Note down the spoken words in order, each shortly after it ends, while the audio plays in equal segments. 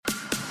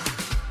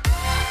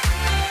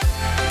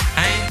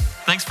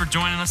Thanks for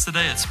joining us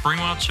today at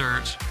Springwell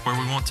Church, where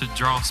we want to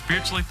draw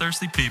spiritually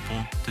thirsty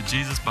people to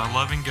Jesus by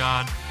loving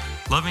God,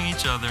 loving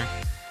each other,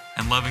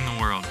 and loving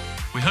the world.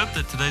 We hope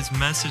that today's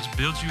message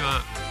builds you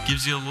up,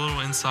 gives you a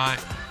little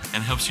insight,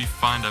 and helps you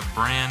find a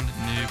brand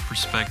new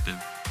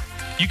perspective.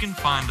 You can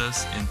find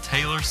us in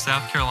Taylor,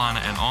 South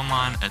Carolina, and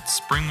online at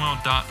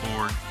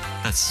springwell.org.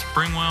 That's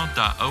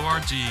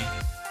springwell.org.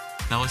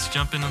 Now let's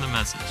jump into the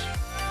message.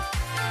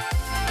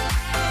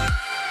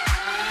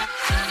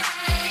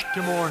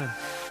 Good morning.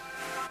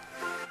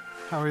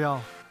 How are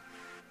y'all?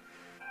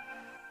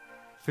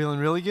 Feeling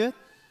really good?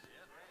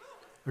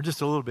 Or just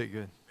a little bit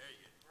good?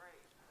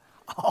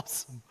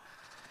 Awesome.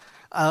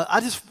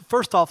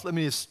 First off, let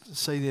me just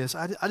say this.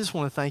 I just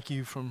want to thank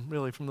you from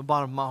the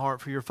bottom of my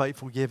heart for your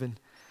faithful giving.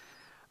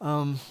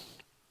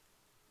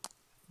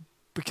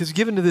 Because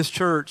giving to this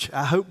church,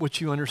 I hope what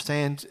you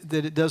understand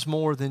that it does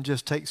more than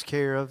just takes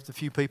care of the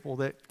few people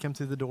that come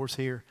through the doors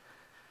here.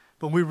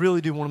 But we really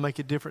do want to make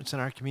a difference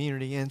in our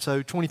community. And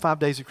so 25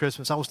 Days of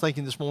Christmas, I was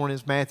thinking this morning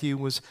as Matthew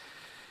was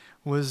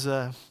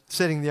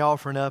setting the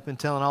offering up and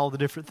telling all the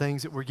different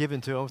things that we're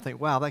given to, I would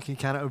think, wow, that can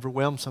kind of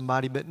overwhelm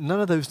somebody. But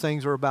none of those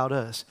things are about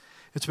us.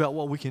 It's about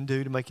what we can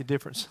do to make a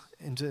difference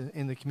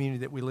in the community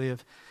that we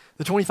live.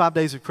 The 25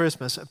 Days of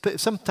Christmas,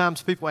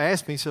 sometimes people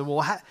ask me, so,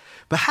 well,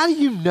 how do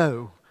you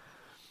know?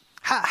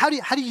 How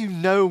do you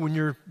know when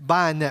you're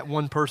buying that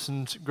one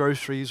person's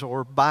groceries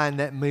or buying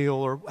that meal?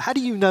 Or how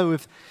do you know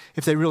if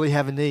they really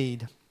have a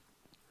need?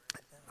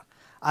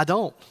 I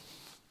don't.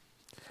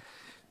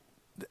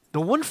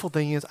 The wonderful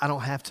thing is I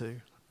don't have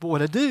to. But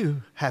what I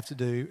do have to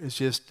do is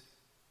just,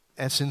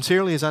 as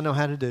sincerely as I know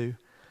how to do,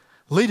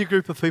 lead a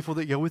group of people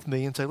that go with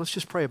me and say, let's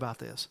just pray about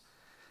this.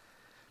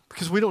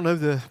 Because we don't know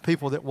the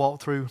people that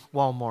walk through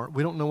Walmart.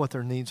 We don't know what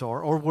their needs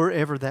are or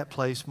wherever that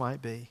place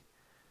might be.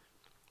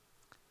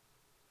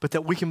 But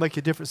that we can make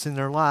a difference in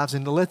their lives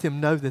and to let them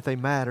know that they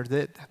matter,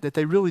 that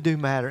they really do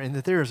matter, and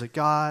that there is a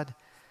God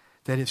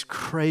that is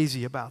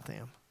crazy about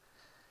them.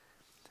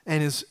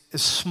 And as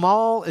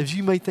small as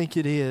you may think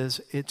it is,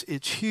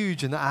 it's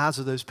huge in the eyes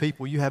of those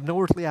people. You have no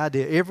earthly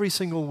idea. Every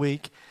single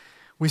week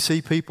we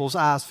see people's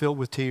eyes filled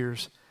with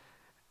tears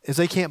as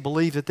they can't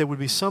believe that there would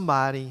be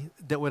somebody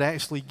that would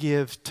actually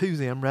give to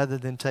them rather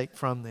than take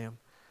from them.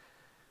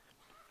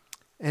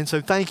 And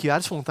so thank you. I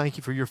just want to thank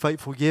you for your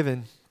faithful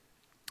giving.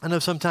 I know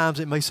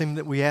sometimes it may seem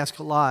that we ask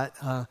a lot,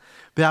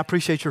 but I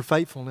appreciate your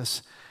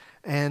faithfulness.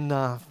 And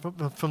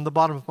from the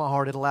bottom of my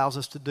heart, it allows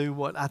us to do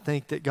what I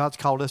think that God's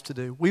called us to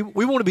do. We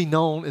want to be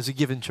known as a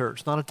giving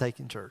church, not a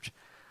taking church.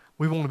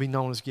 We want to be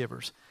known as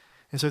givers.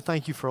 And so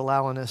thank you for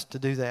allowing us to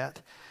do that.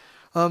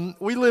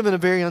 We live in a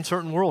very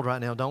uncertain world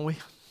right now, don't we?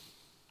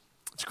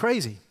 It's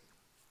crazy.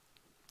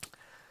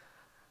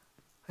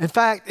 In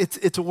fact,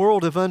 it's a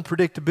world of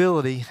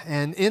unpredictability.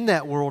 And in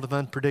that world of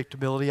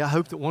unpredictability, I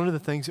hope that one of the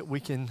things that we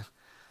can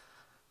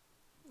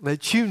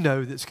let you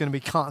know that's going to be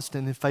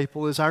constant and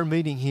faithful is our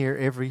meeting here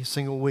every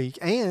single week.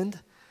 And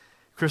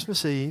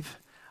Christmas Eve,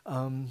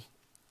 we're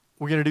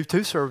going to do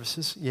 2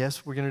 services.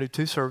 Yes, we're going to do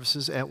 2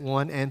 services at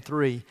 1 and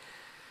 3.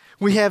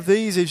 We have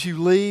these as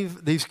you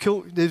leave, these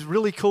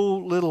really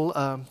cool little,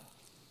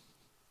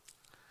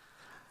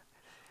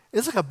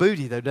 it's like a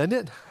booty though, doesn't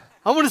it?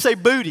 I want to say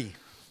booty.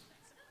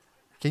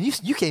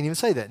 You can't even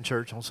say that in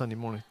church on Sunday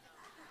morning.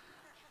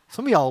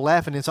 Some of y'all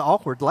laughing, it's an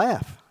awkward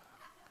laugh.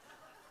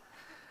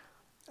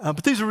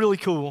 But these are really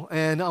cool,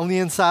 and on the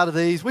inside of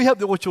these, we hope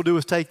that what you'll do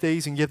is take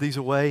these and give these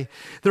away.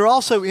 There are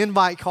also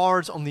invite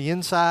cards on the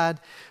inside.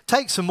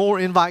 Take some more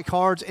invite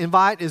cards.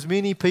 Invite as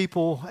many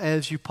people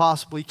as you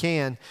possibly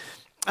can.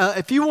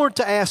 If you were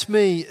to ask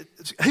me,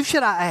 who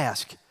should I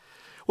ask?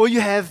 Well, you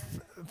have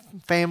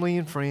family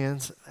and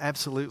friends,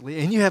 absolutely,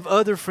 and you have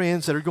other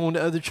friends that are going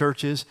to other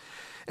churches.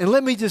 And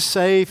let me just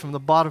say from the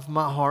bottom of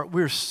my heart,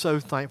 we're so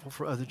thankful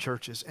for other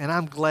churches, and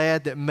I'm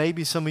glad that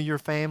maybe some of your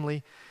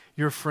family,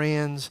 your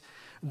friends,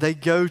 they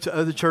go to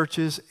other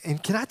churches,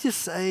 and can I just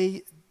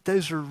say,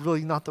 those are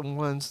really not the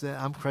ones that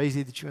I'm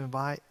crazy that you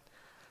invite.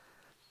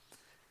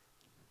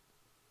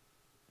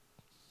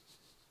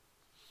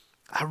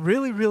 I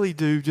really, really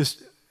do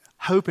just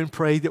hope and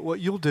pray that what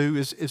you'll do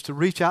is to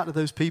reach out to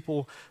those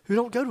people who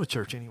don't go to a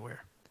church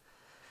anywhere.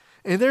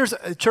 And there's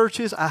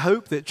churches, I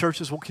hope that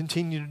churches will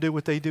continue to do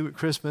what they do at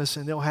Christmas,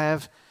 and they'll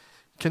have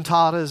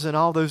cantatas and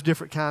all those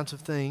different kinds of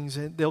things,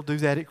 and they'll do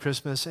that at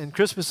Christmas. And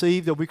Christmas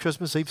Eve, there'll be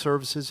Christmas Eve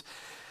services.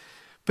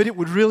 But it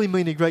would really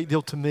mean a great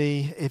deal to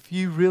me if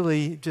you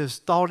really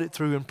just thought it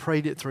through and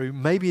prayed it through.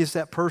 Maybe it's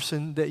that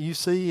person that you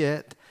see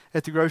at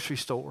the grocery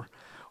store.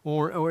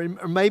 Or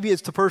maybe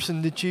it's the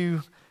person that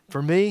you,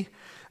 for me,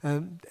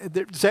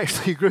 there's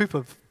actually a group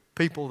of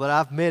people that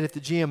I've met at the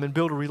gym and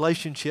built a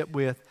relationship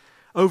with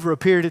over a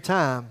period of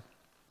time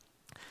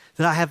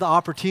that I have the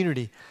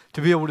opportunity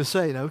to be able to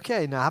say,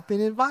 okay, now I've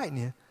been inviting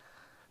you,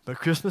 but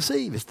Christmas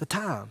Eve is the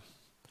time.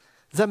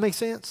 Does that make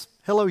sense?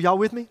 Hello, y'all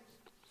with me?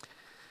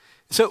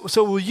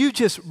 So will you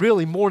just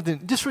really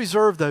just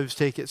reserve those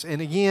tickets. And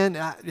again,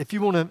 if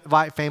you want to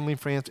invite family and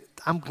friends,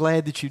 I'm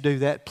glad that you do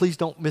that. Please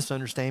don't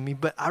misunderstand me.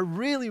 But I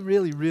really,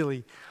 really,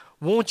 really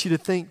want you to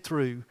think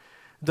through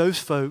those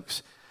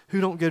folks who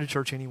don't go to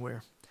church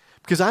anywhere.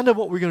 Because I know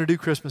what we're going to do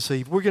Christmas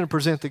Eve. We're going to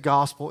present the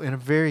gospel in a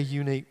very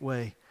unique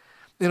way.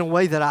 In a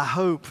way that I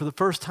hope for the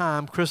first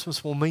time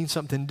Christmas will mean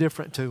something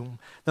different to them.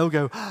 They'll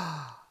go,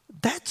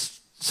 that's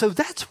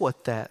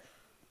what that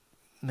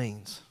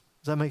means.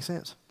 Does that make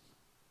sense?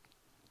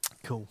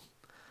 Cool.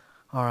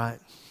 All right.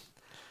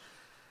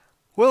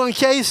 Well, in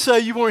case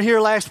you weren't here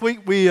last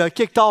week, we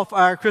kicked off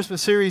our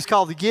Christmas series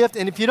called The Gift.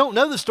 And if you don't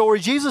know the story,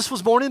 Jesus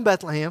was born in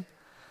Bethlehem.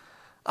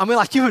 I mean,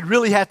 like, you would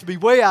really have to be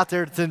way out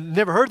there to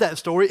never heard that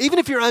story. Even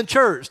if you're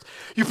unchurched,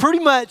 you pretty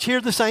much hear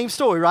the same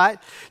story, right?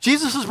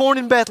 Jesus was born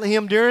in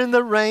Bethlehem during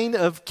the reign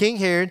of King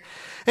Herod,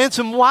 and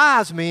some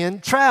wise men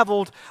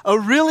traveled a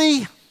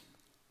really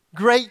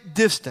great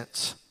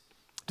distance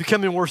to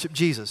come and worship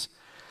Jesus.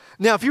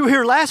 Now, if you were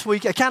here last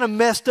week, I kind of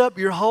messed up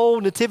your whole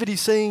nativity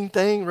scene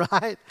thing,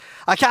 right?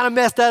 I kind of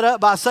messed that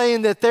up by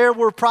saying that there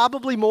were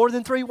probably more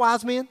than 3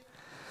 wise men.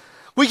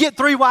 We get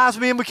 3 wise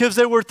men because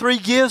there were 3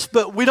 gifts,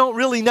 but we don't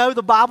really know.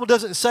 The Bible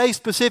doesn't say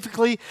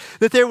specifically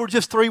that there were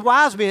just 3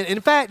 wise men. In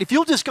fact, if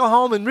you'll just go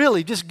home and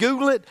really just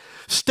Google it,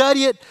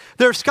 study it,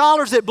 there are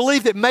scholars that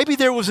believe that maybe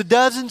there was a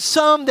dozen,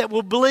 some that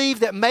will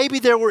believe that maybe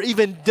there were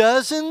even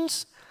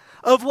dozens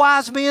of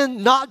wise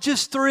men, not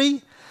just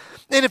 3.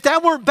 And if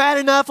that weren't bad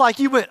enough, like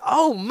you went,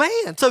 oh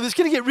man, so it's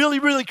going to get really,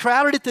 really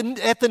crowded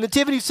at the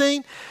nativity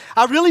scene,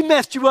 I really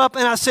messed you up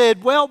and I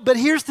said, well, but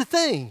here's the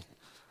thing.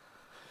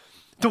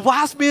 The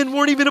wise men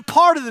weren't even a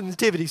part of the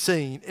nativity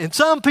scene. And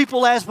some people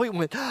last week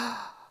went,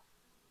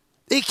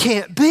 it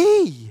can't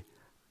be.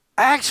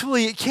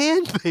 Actually, it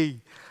can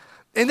be.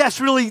 And that's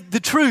really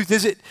the truth,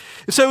 is it?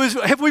 So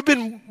have we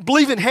been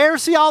believing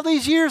heresy all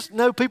these years?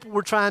 No, people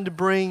were trying to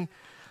bring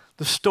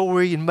the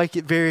story and make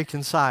it very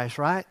concise,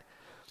 right?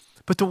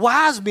 But the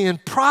wise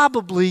men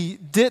probably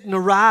didn't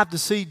arrive to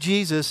see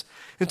Jesus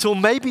until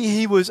maybe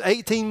he was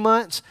 18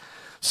 months.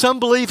 Some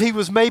believe he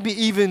was maybe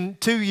even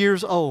 2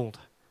 years old.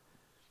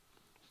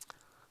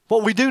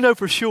 What we do know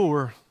for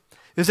sure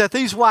is that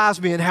these wise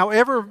men,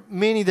 however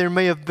many there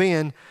may have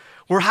been,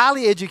 were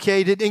highly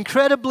educated,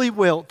 incredibly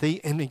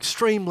wealthy, and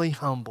extremely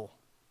humble.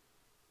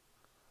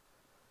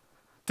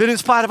 That in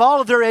spite of all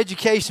of their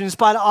education, in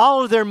spite of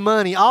all of their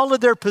money, all of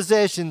their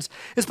possessions,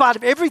 in spite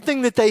of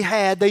everything that they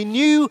had, they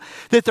knew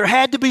that there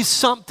had to be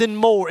something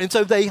more. And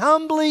so they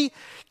humbly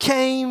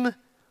came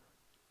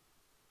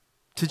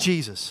to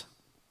Jesus.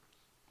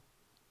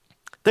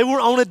 They were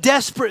on a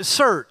desperate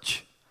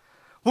search.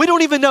 We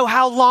don't even know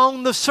how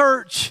long the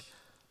search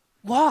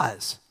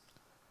was.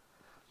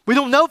 We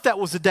don't know if that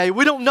was a day.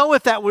 We don't know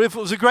if it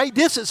was a great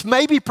distance.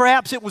 Maybe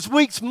perhaps it was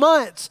weeks,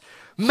 months.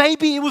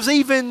 Maybe it was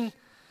even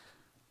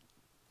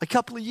a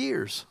couple of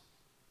years.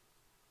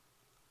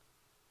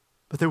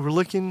 But they were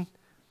looking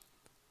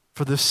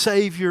for the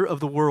Savior of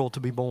the world to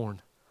be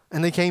born.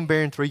 And they came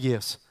bearing 3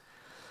 gifts.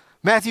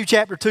 Matthew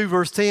chapter 2,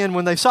 verse 10,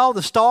 when they saw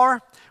the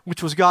star,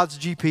 which was God's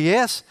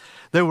GPS,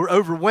 they were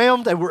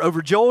overwhelmed, they were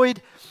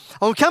overjoyed.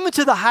 On coming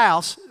to the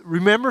house,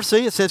 remember,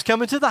 see, it says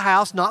coming to the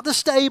house, not the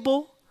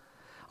stable.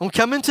 On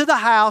coming to the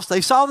house,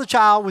 they saw the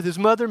child with his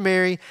mother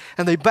Mary,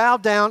 and they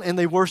bowed down and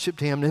they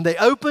worshiped him. And they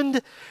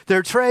opened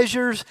their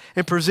treasures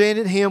and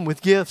presented him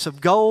with gifts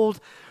of gold,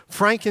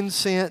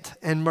 frankincense,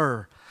 and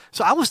myrrh.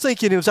 So I was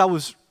thinking as I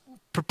was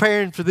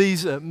preparing for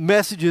these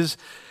messages,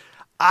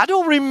 I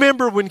don't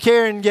remember when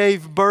Karen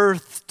gave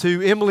birth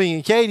to Emily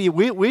and Katie,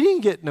 we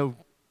didn't get no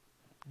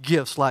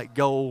gifts like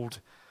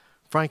gold,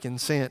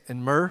 frankincense,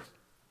 and myrrh.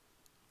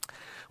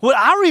 What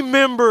I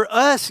remember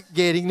us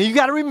getting, now you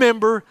got to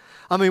remember,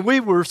 I mean, we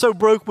were so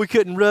broke we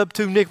couldn't rub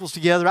 2 nickels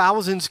together. I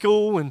was in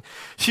school and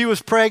she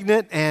was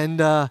pregnant,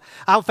 and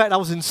in fact I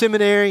was in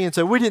seminary, and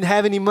so we didn't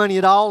have any money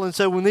at all. And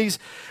so when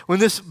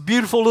this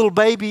beautiful little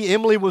baby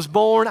Emily was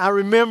born, I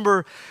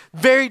remember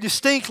very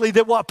distinctly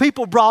that what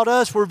people brought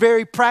us were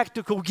very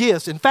practical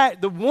gifts. In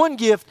fact, the one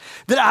gift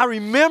that I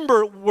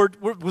remember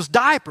was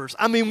diapers.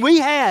 I mean, we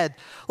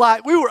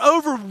were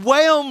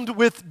overwhelmed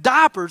with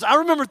diapers. I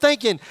remember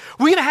thinking,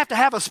 we're going to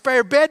have a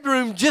spare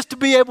bedroom just to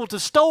be able to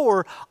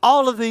store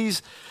all of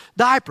these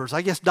diapers.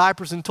 I guess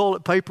diapers and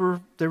toilet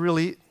paper, they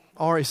really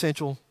are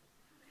essential.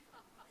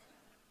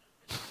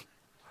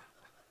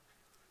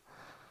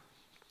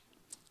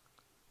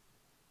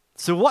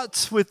 So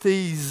what's with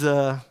these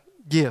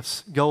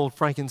gifts, gold,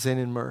 frankincense,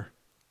 and myrrh?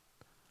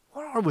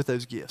 What are with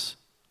those gifts?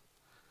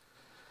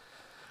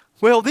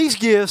 Well, these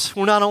gifts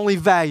were not only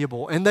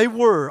valuable, and they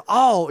were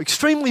all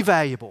extremely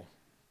valuable,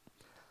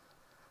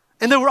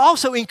 and they were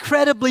also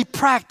incredibly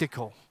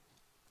practical,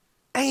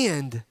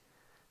 and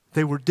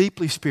they were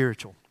deeply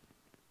spiritual.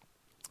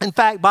 In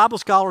fact, Bible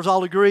scholars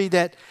all agree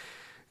that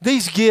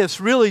these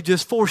gifts really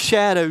just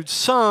foreshadowed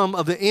some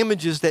of the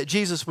images that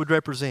Jesus would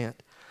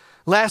represent.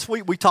 Last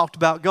week we talked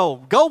about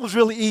gold. Gold was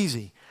really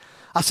easy.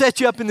 I set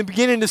you up in the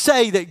beginning to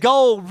say that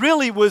gold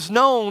really was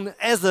known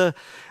as a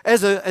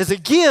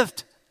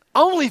gift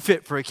only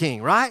fit for a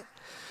king, right?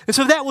 And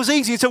so that was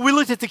easy. And so we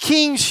looked at the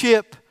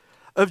kingship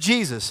of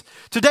Jesus.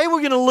 Today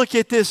we're going to look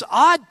at this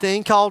odd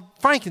thing called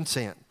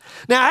frankincense.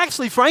 Now,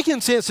 actually,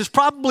 frankincense is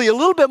probably a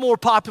little bit more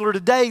popular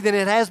today than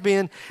it has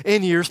been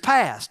in years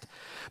past.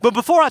 But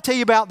before I tell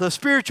you about the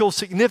spiritual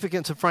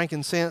significance of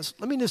frankincense,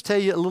 let me just tell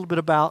you a little bit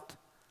about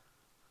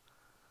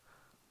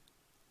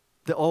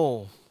the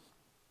oil.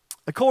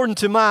 According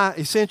to my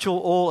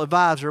essential oil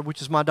advisor,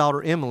 which is my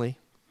daughter Emily,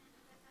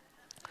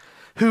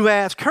 who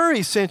asked her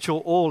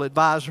essential oil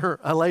advisor,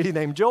 a lady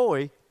named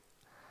Joy,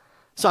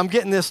 so I'm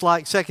getting this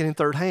like second and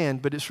third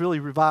hand, but it's really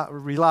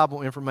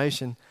reliable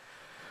information.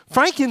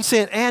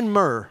 Frankincense and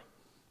myrrh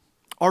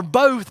are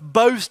both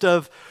boast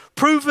of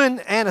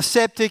proven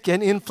antiseptic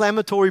and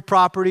inflammatory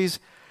properties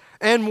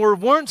and were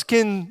once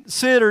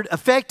considered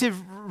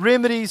effective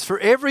remedies for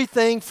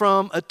everything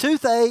from a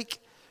toothache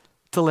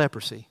to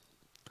leprosy.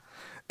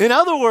 In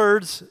other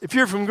words, if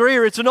you're from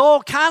Greer, it's an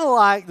oil kind of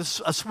like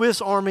a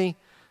Swiss Army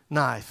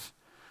knife.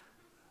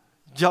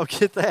 Did y'all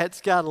get that?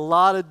 It's got a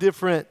lot of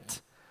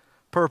different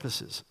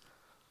purposes.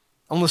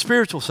 On the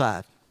spiritual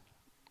side,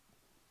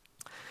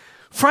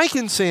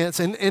 frankincense,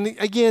 and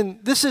again,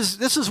 this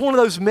is one of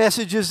those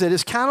messages that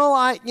is kind of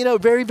like,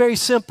 very, very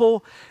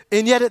simple,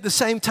 and yet at the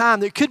same time,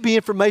 there could be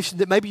information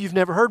that maybe you've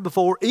never heard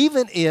before,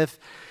 even if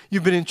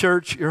you've been in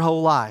church your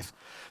whole life.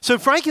 So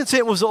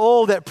frankincense was the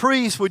oil that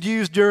priests would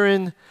use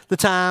during the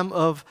time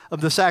of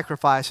the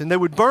sacrifice, and they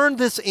would burn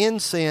this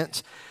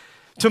incense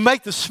to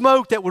make the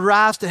smoke that would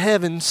rise to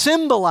heaven,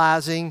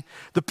 symbolizing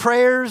the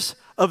prayers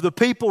of the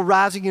people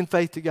rising in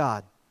faith to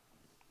God.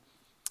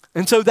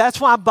 And so that's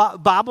why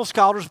Bible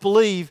scholars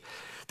believe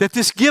that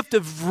this gift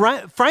of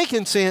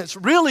frankincense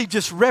really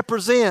just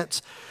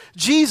represents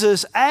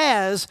Jesus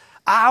as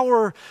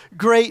our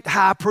great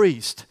high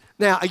priest.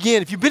 Now,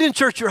 again, if you've been in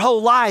church your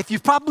whole life,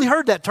 you've probably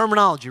heard that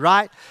terminology,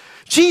 right?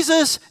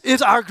 Jesus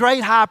is our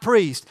great high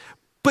priest.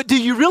 But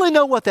do you really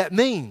know what that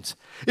means?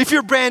 If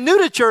you're brand new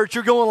to church,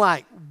 you're going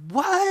like,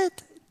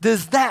 what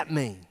does that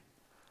mean?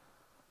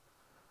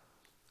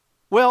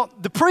 Well,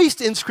 the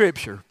priest in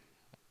Scripture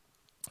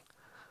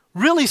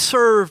really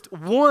served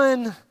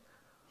one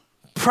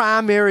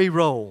primary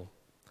role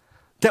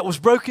that was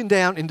broken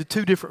down into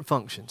two different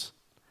functions.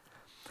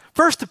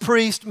 First, the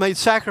priest made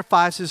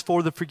sacrifices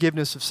for the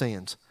forgiveness of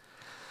sins.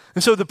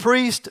 And so the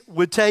priest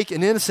would take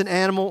an innocent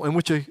animal, in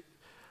which,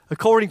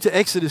 according to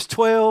Exodus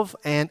 12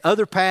 and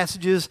other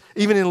passages,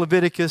 even in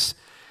Leviticus,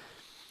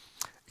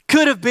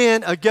 could have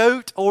been a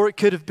goat or it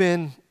could have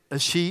been a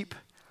sheep.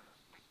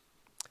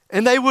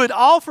 And they would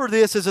offer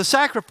this as a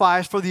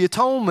sacrifice for the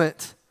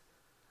atonement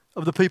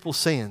of the people's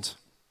sins.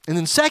 And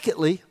then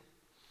secondly,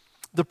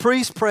 the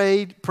priest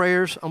prayed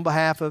prayers on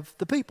behalf of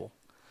the people.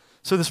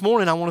 So this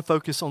morning I want to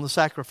focus on the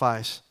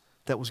sacrifice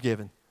that was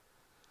given.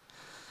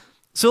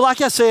 So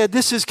like I said,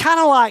 this is kind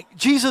of like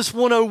Jesus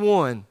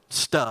 101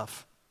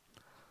 stuff.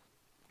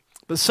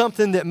 But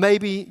something that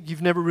maybe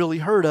you've never really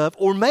heard of,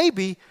 or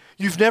maybe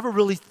you've never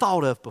really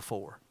thought of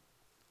before.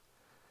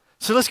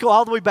 So let's go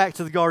all the way back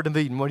to the Garden of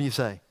Eden. What do you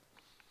say?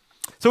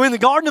 So in the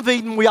Garden of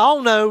Eden, we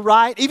all know,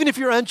 right? Even if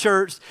you're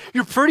unchurched,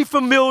 you're pretty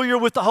familiar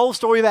with the whole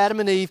story of Adam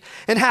and Eve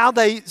and how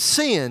they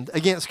sinned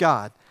against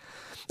God.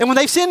 And when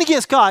they sinned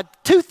against God,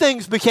 two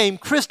things became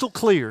crystal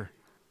clear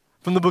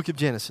from the book of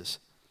Genesis.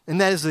 And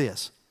that is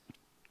this.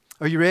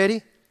 Are you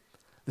ready?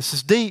 This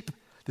is deep.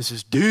 This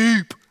is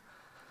deep.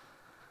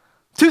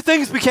 Two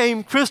things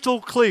became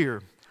crystal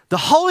clear. The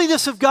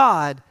holiness of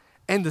God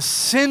and the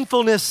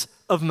sinfulness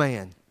of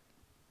man.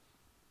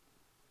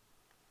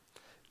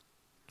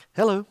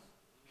 Hello.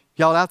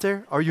 Y'all out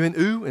there? Are you in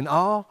ooh and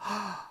awe?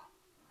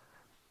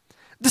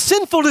 The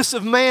sinfulness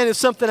of man is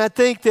something I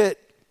think that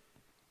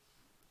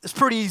is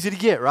pretty easy to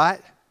get, right?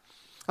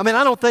 I mean,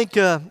 I don't think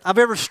I've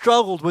ever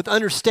struggled with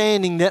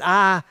understanding that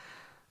I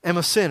am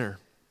a sinner.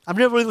 I've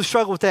never really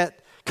struggled with that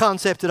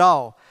concept at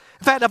all.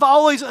 In fact, I've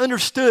always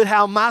understood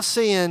how my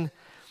sin,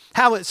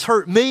 how it's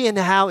hurt me and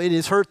how it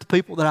has hurt the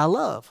people that I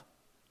love.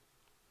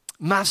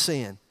 My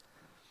sin.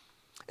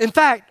 In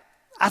fact,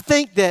 I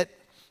think that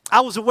I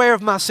was aware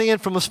of my sin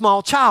from a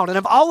small child, and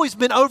I've always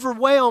been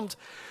overwhelmed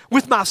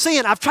with my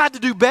sin. I've tried to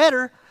do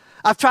better.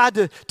 I've tried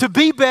to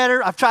be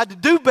better. I've tried to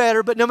do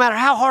better, but no matter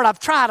how hard I've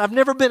tried, I've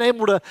never been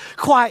able to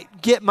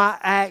quite get my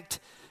act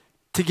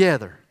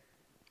together.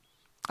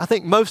 I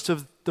think most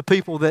of the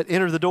people that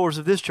enter the doors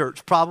of this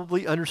church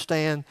probably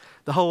understand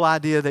the whole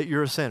idea that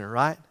you're a sinner,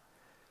 right?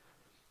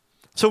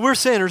 So we're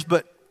sinners,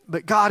 but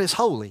God is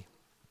holy.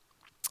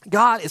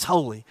 God is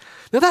holy.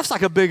 Now that's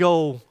like a big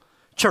old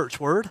church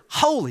word,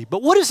 holy.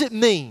 But what does it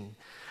mean?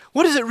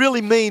 What does it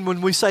really mean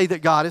when we say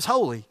that God is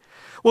holy?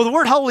 Well, the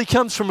word holy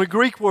comes from a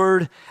Greek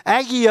word,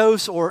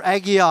 agios or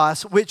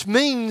agios, which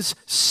means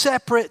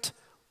separate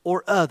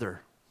or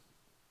other.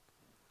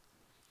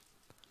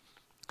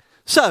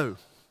 So,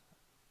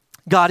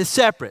 God is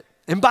separate.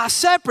 And by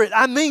separate,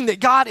 I mean that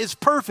God is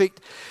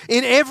perfect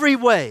in every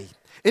way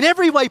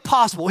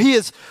possible. He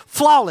is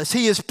flawless.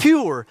 He is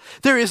pure.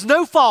 There is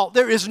no fault.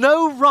 There is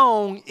no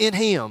wrong in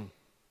Him.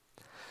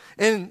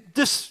 And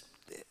just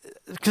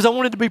because I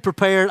wanted to be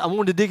prepared, I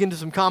wanted to dig into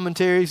some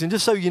commentaries. And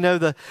just so you know,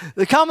 the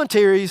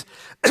commentaries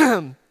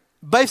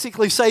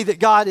basically say that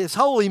God is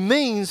holy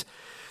means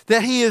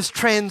that He is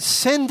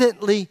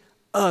transcendently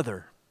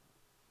other.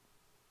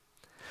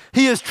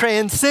 He is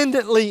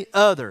transcendently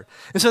other.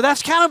 And so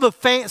that's kind of a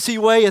fancy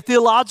way, a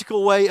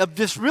theological way of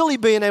just really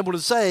being able to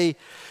say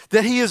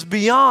that He is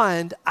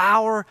beyond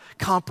our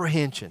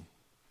comprehension.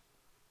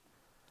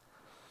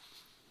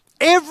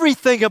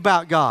 Everything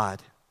about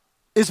God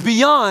is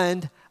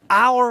beyond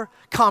our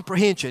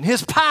comprehension.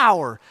 His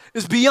power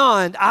is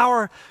beyond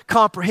our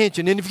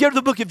comprehension. And if you go to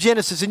the book of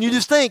Genesis and you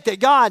just think that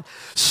God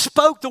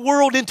spoke the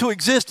world into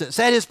existence,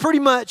 that is pretty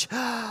much,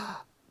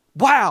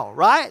 wow,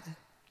 right?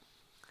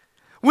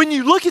 When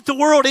you look at the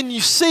world and you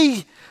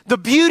see the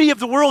beauty of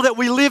the world that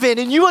we live in,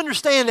 and you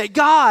understand that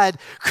God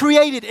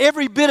created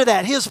every bit of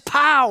that, His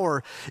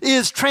power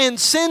is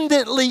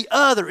transcendently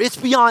other. It's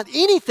beyond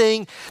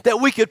anything that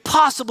we could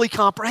possibly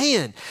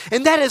comprehend.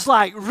 And that is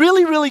like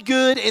really, really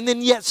good. And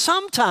then yet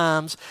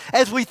sometimes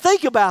as we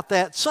think about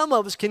that, some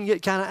of us can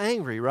get kind of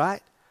angry,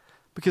 right?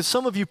 Because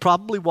some of you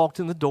probably walked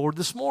in the door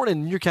this morning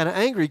and you're kind of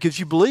angry because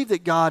you believe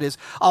that God is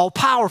all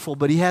powerful,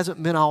 but He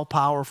hasn't been all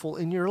powerful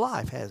in your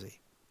life, has He?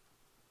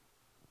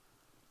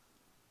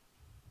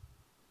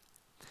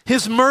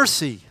 His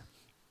mercy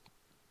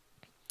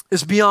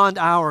is beyond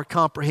our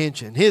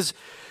comprehension. His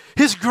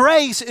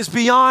grace is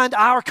beyond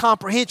our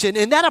comprehension.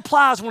 And that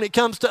applies when it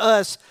comes to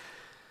us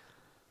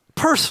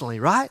personally,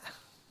 right?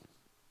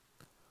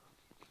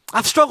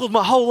 I've struggled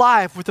my whole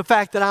life with the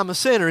fact that I'm a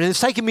sinner, and it's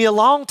taken me a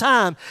long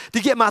time to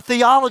get my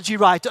theology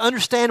right, to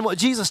understand what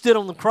Jesus did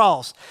on the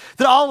cross,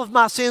 that all of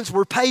my sins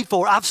were paid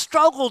for. I've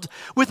struggled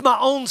with my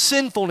own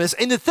sinfulness,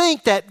 and to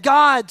think that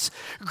God's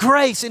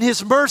grace and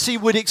His mercy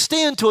would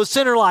extend to a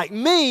sinner like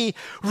me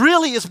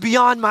really is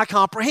beyond my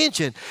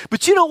comprehension.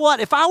 But you know what?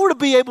 If I were to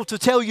be able to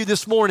tell you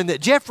this morning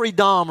that Jeffrey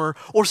Dahmer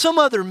or some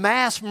other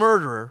mass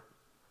murderer,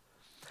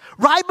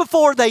 right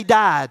before they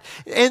died,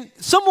 and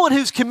someone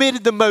who's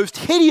committed the most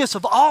hideous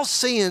of all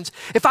sins,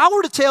 if I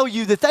were to tell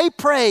you that they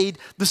prayed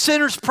the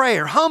sinner's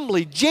prayer,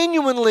 humbly,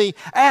 genuinely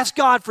asked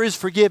God for His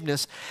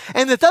forgiveness,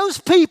 and that those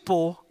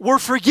people were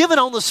forgiven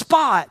on the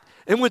spot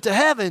and went to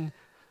heaven,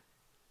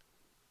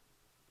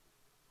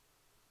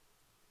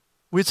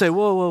 we'd say,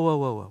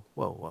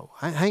 whoa,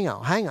 hang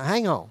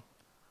on.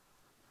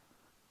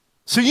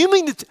 So you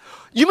mean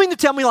to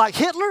tell me like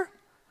Hitler?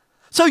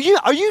 So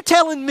are you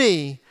telling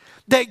me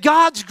that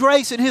God's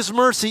grace and His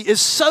mercy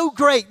is so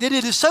great, that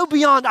it is so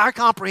beyond our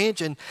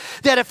comprehension,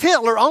 that if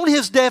Hitler on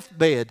his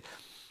deathbed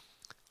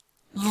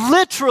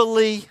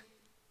literally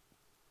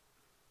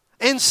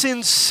and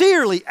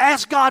sincerely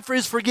asked God for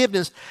His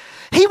forgiveness,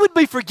 he would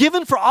be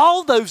forgiven for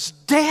all those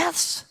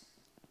deaths?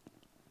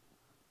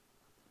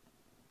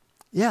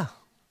 Yeah,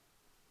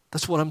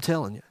 that's what I'm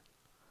telling you.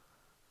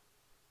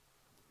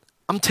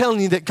 I'm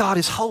telling you that God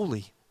is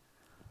holy,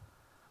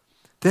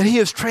 that He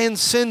is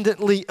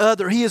transcendently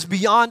other. He is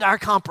beyond our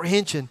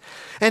comprehension.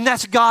 And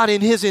that's God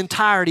in His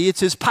entirety. It's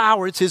His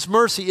power, it's His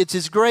mercy, it's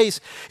His grace.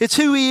 It's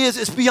who He is.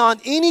 It's beyond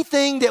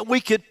anything that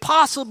we could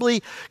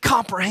possibly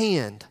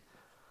comprehend.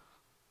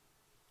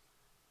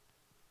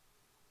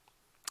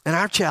 And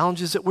our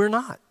challenge is that we're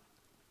not.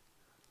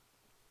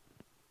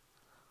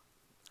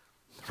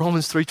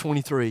 Romans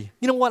 3:23.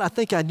 You know what? I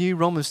think I knew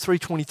Romans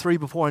 3:23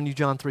 before I knew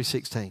John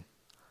 3:16.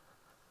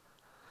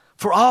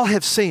 For all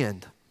have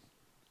sinned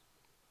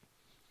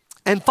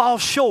and fall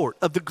short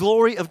of the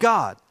glory of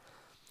God.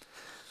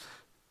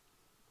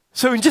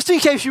 So just in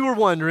case you were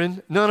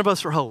wondering, none of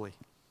us are holy.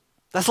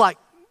 That's like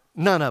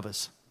none of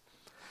us.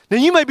 Now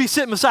you may be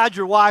sitting beside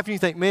your wife and you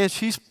think, man,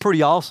 she's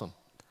pretty awesome.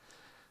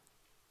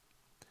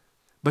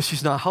 But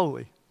she's not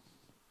holy.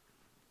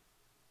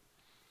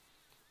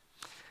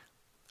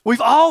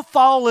 We've all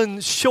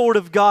fallen short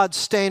of God's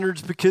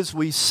standards because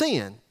we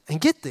sin.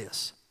 And get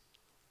this.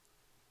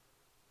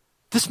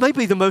 This may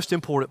be the most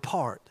important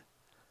part.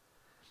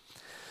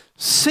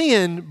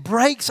 Sin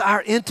breaks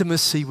our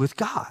intimacy with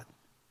God.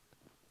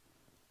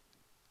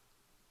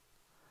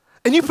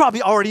 And you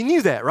probably already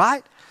knew that,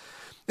 right?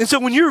 And so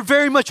when you're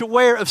very much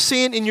aware of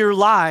sin in your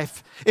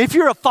life, if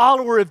you're a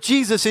follower of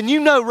Jesus and you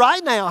know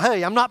right now,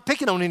 hey, I'm not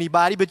picking on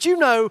anybody, but you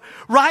know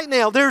right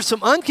now there's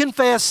some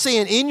unconfessed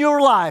sin in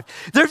your life.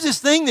 There's this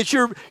thing that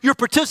you're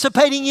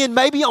participating in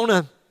maybe on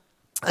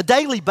a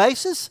daily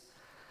basis.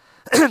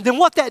 Then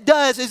what that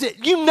does is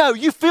that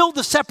you feel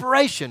the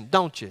separation,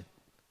 don't you?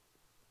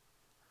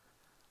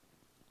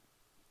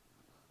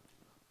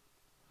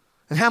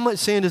 And how much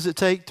sin does it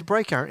take to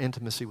break our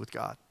intimacy with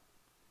God?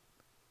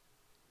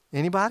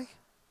 Anybody?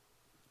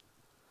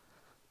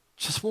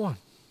 Just one.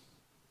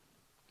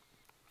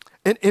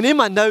 And in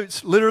my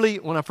notes, literally,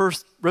 when I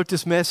first wrote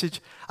this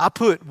message, I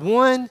put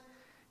one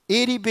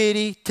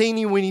itty-bitty,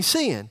 teeny-weeny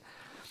sin.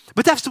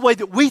 But that's the way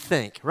that we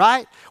think,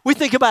 right? We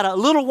think about a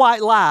little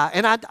white lie,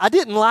 and I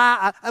didn't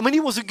lie. I mean,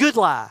 it was a good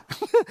lie.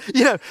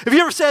 Have you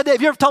ever said that?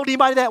 Have you ever told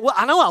anybody that? Well,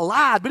 I know I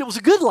lied, but it was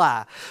a good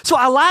lie. So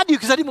I lied to you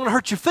because I didn't want to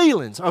hurt your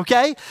feelings,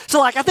 okay?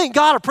 So I think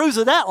God approves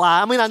of that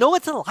lie. I mean, I know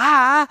it's a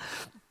lie,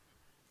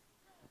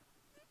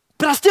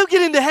 but I still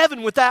get into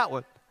heaven with that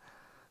one.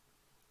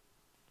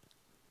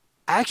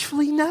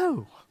 Actually,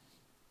 no.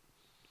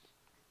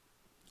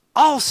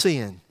 All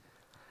sin,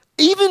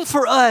 even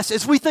for us,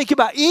 as we think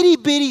about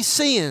itty-bitty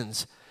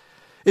sins,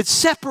 It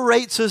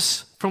separates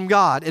us from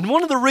God. And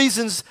one of the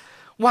reasons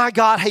why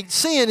God hates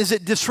sin is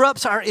it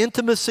disrupts our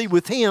intimacy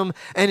with Him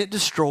and it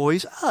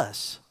destroys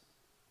us.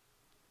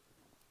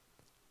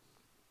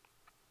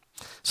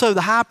 So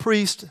the high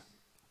priest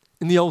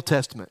in the Old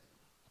Testament,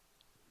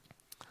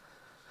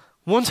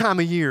 one time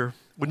a year,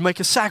 would make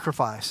a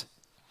sacrifice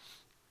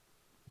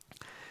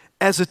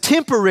as a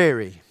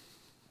temporary,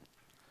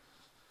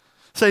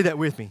 say that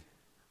with me,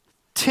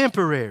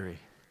 temporary.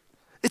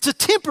 It's a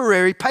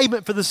temporary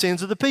payment for the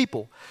sins of the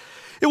people.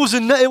 It was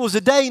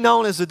a day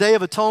known as the Day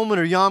of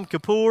Atonement or Yom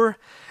Kippur,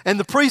 and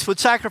the priest would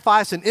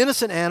sacrifice an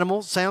innocent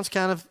animal. Sounds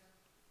kind of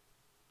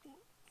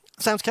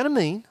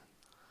mean.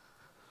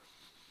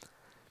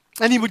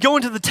 And he would go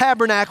into the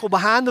tabernacle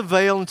behind the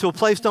veil into a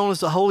place known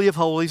as the Holy of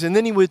Holies, and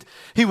then he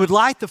would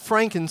light the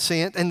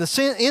frankincense, and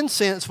the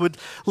incense would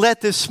let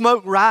this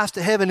smoke rise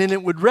to heaven, and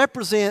it would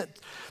represent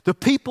the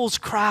people's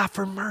cry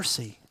for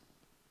mercy.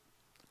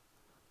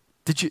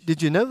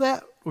 Did you know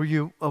that? Were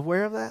you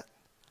aware of that?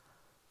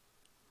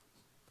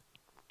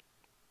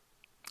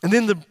 And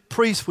then the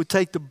priest would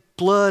take the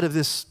blood of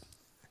this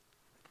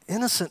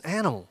innocent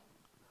animal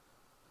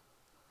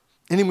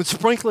and he would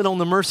sprinkle it on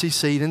the mercy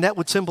seat, and that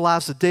would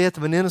symbolize the death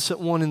of an innocent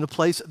one in the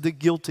place of the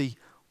guilty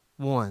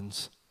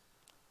ones.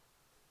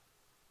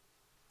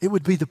 It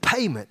would be the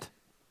payment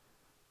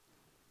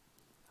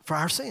for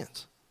our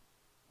sins.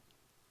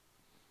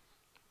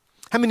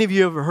 How many of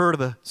you ever heard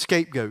of a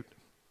scapegoat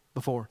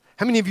before?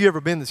 How many of you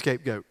ever been the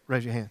scapegoat?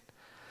 Raise your hand.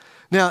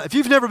 Now, if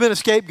you've never been a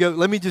scapegoat,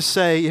 let me just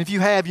say, and if you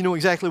have, you know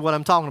exactly what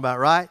I'm talking about,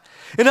 right?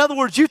 In other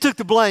words, you took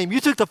the blame.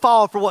 You took the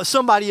fall for what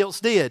somebody else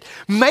did.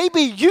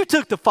 Maybe you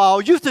took the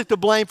fall. You took the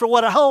blame for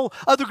what a whole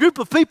other group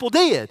of people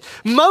did.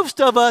 Most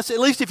of us, at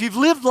least if you've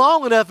lived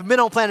long enough and been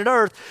on planet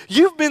Earth,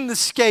 you've been the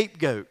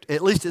scapegoat,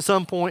 at least at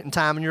some point in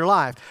time in your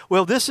life.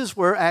 Well, this is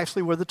where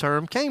the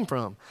term came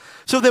from.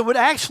 So there would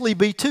actually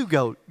be two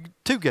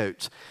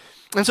goats.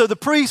 And so the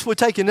priest would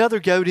take another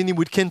goat and he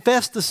would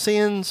confess the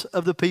sins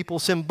of the people,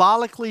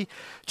 symbolically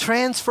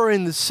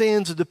transferring the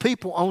sins of the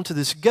people onto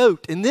this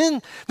goat. And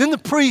then the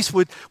priest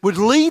would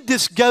lead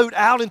this goat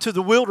out into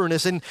the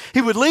wilderness, and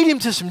he would lead him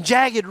to some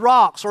jagged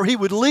rocks, or he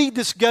would lead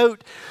this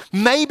goat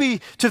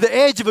maybe to the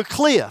edge of a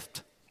cliff,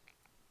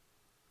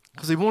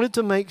 because he wanted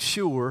to make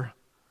sure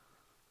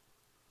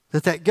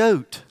that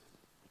goat,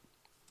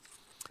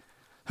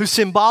 who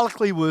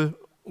symbolically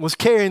was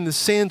carrying the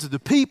sins of the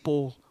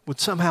people, would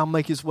somehow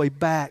make his way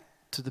back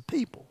to the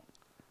people.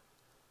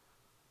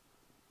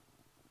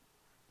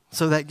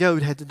 So that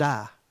goat had to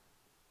die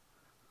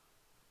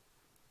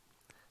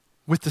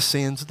with the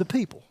sins of the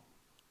people.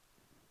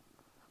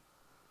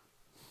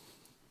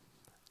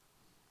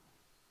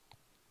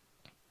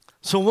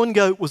 So one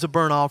goat was a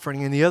burnt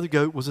offering and the other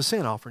goat was a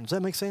sin offering. Does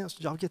that make sense?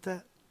 Did y'all get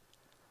that?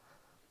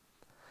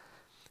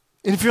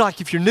 And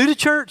if you're new to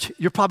church,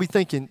 you're probably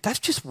thinking, that's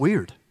just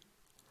weird.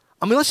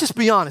 I mean, let's just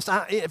be honest.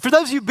 For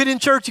those of you who've been in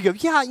church, you go,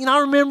 yeah, I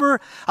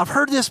remember, I've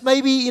heard this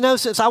maybe,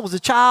 since I was a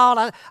child.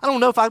 I don't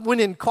know if I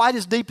went in quite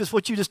as deep as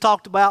what you just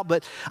talked about,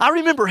 but I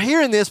remember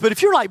hearing this. But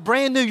if you're like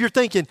brand new, you're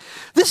thinking,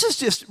 this is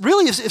just,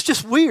 really, it's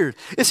just weird.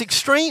 It's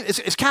extreme.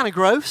 It's kind of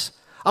gross.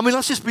 I mean,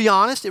 let's just be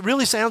honest. It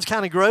really sounds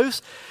kind of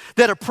gross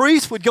that a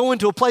priest would go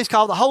into a place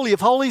called the Holy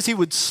of Holies. He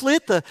would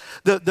slit the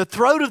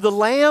throat of the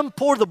lamb,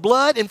 pour the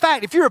blood. In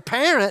fact, if you're a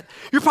parent,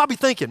 you're probably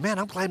thinking, man,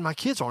 I'm glad my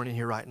kids aren't in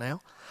here right now.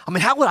 I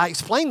mean, how would I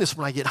explain this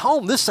when I get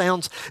home? This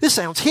sounds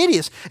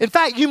hideous. In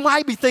fact, you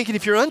might be thinking,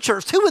 if you're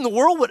unchurched, who in the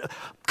world would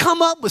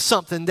come up with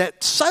something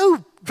that's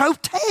so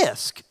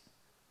grotesque?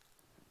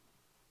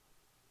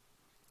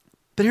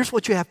 But here's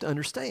what you have to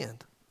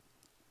understand.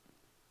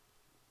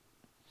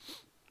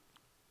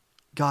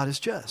 God is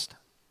just.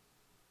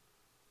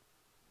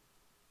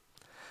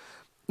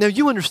 Now,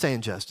 you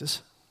understand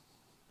justice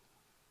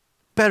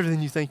better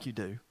than you think you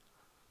do.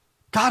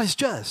 God is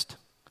just.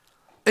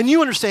 And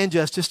you understand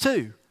justice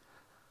too.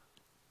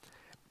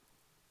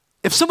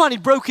 If somebody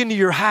broke into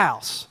your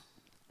house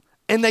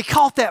and they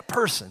caught that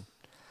person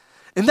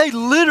and they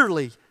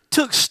literally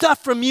took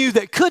stuff from you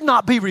that could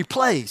not be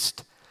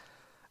replaced,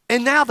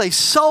 and now they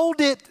sold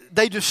it,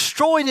 they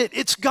destroyed it,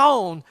 it's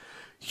gone,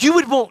 you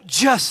would want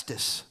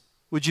justice,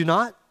 would you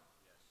not?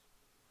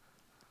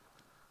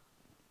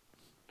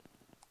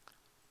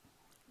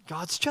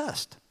 God's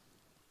just.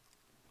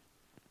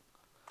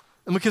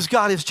 And because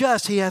God is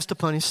just, He has to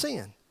punish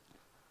sin.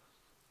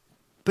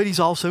 But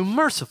He's also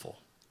merciful.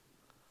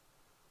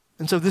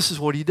 And so this is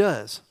what He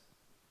does.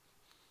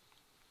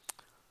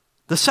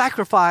 The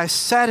sacrifice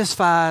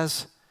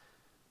satisfies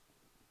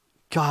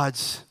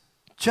God's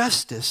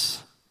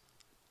justice.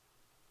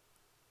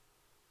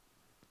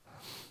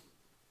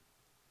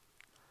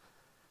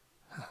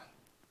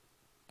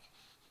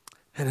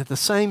 And at the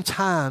same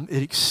time,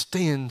 it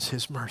extends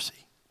His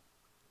mercy.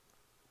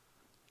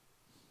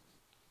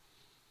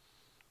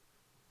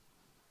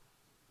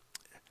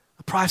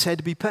 The price had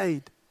to be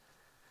paid.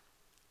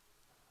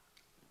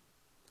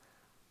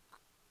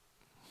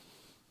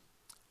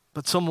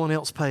 But someone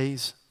else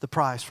pays the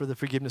price for the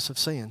forgiveness of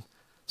sin.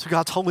 So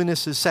God's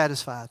holiness is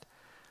satisfied.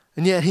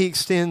 And yet He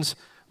extends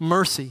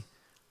mercy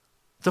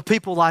to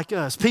people like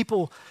us,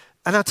 people,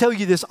 and I tell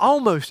you this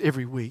almost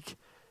every week,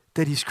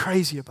 that he's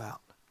crazy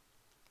about.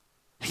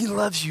 He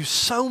loves you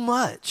so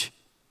much.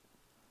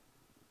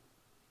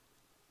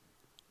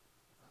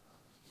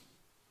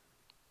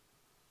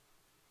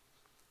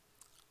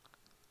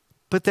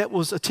 But that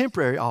was a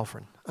temporary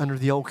offering under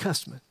the Old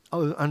Testament.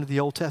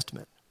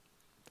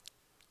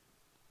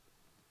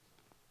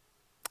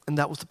 And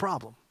that was the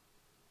problem.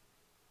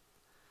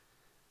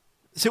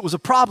 So it was a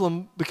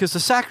problem because the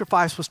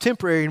sacrifice was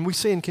temporary and we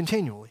sinned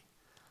continually.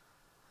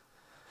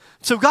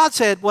 So God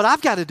said, what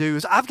I've got to do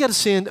is I've got to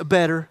send a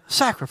better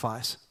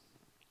sacrifice.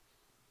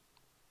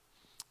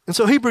 And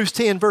so Hebrews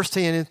 10, verse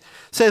 10, it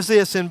says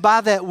this, and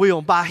by that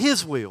will, by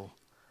his will,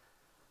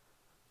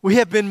 we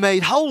have been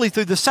made holy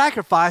through the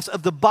sacrifice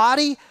of the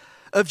body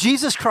of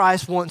Jesus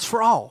Christ once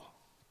for all.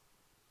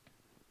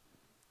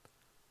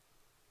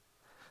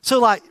 So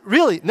like,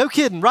 really, no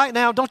kidding, right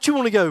now, don't you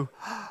want to go,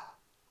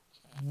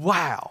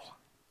 wow.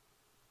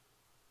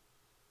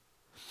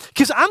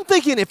 Because I'm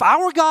thinking if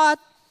I were God,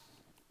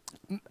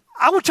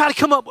 I would try to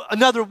come up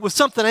with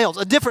something else,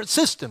 a different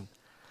system.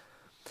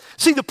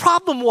 See, the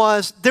problem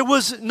was there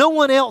was no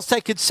one else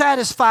that could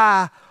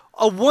satisfy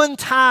a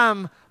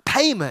one-time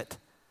payment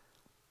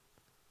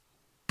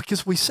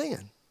because we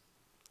sin.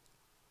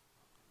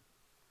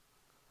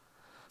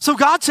 So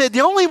God said,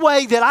 the only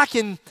way that I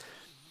can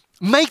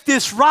make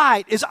this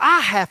right is I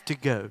have to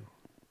go.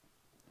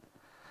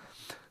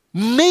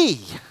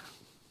 Me,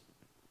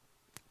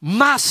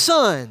 my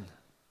son,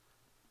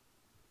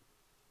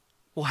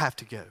 will have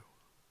to go.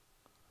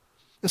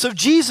 And so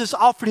Jesus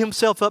offered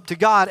himself up to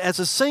God as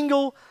a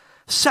single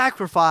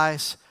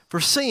sacrifice for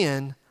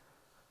sin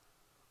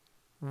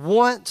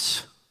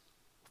once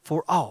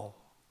for all.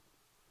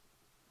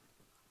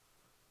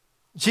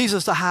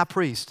 Jesus, the high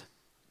priest,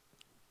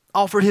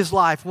 offered his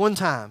life one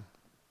time,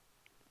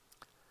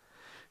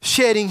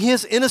 shedding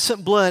his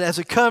innocent blood as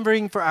a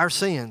covering for our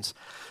sins,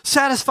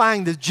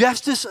 satisfying the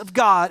justice of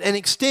God and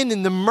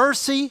extending the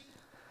mercy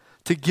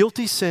to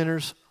guilty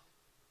sinners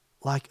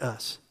like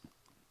us.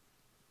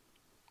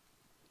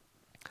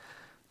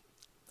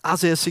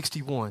 Isaiah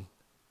 61.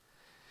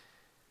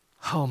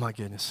 Oh my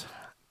goodness.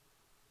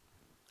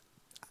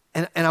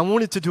 And I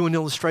wanted to do an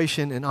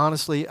illustration, and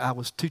honestly, I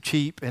was too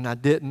cheap, and I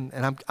didn't.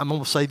 And I'm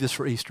going to save this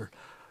for Easter,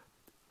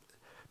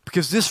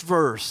 because this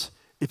verse,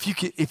 if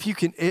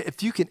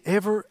you can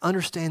ever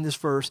understand this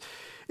verse,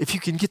 if you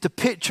can get the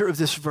picture of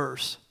this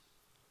verse,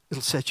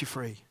 it'll set you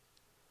free.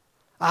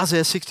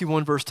 Isaiah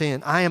 61, verse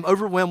 10. I am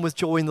overwhelmed with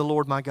joy in the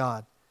Lord my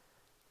God,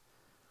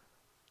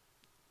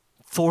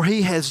 for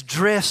he has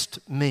dressed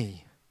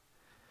me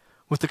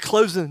with the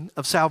clothing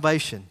of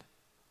salvation,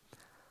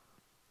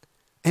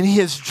 and he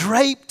has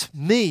draped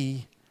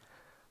me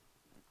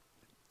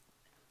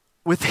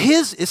with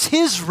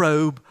his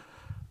robe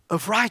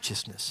of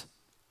righteousness.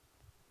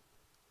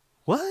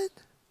 What?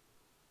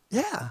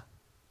 Yeah.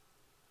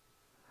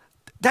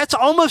 That's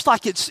almost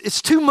like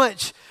it's too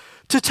much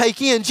to take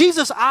in.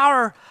 Jesus,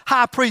 our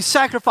high priest,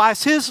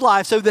 sacrificed his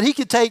life so that he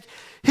could take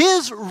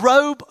his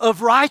robe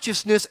of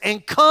righteousness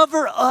and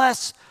cover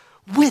us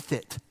with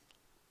it.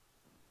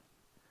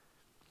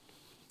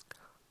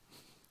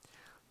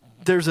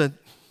 There's an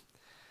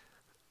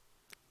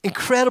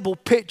incredible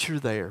picture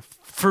there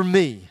for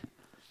me,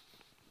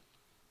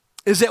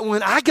 is that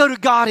when I go to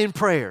God in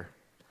prayer,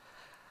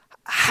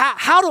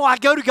 how do I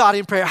go to God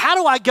in prayer? How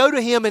do I go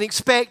to him and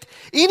expect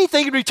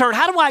anything in return?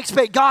 How do I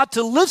expect God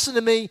to listen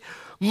to me,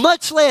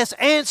 much less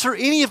answer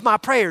any of my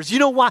prayers? You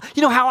know why?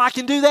 You know how I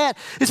can do that?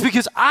 It's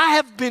because I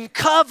have been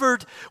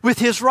covered with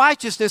his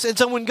righteousness. And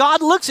so when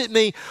God looks at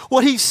me,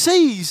 what he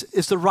sees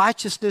is the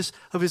righteousness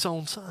of his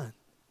own son.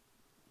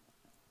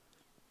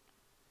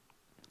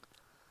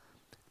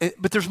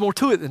 But there's more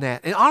to it than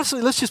that. And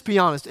honestly, let's just be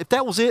honest. If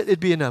that was it, it'd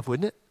be enough,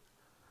 wouldn't it?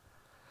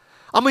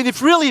 I mean, if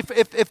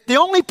the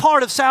only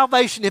part of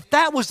salvation, if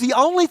that was the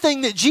only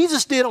thing that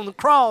Jesus did on the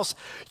cross,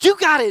 you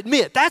got to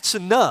admit, that's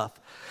enough.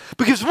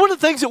 Because one of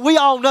the things that we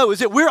all know is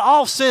that we're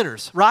all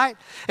sinners, right?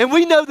 And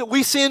we know that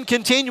we sin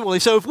continually.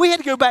 So if we had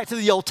to go back to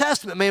the Old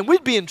Testament, man,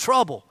 we'd be in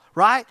trouble,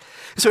 right?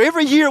 So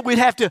every year we'd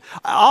have to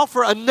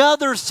offer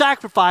another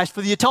sacrifice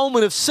for the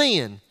atonement of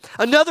sin.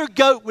 Another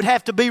goat would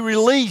have to be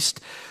released,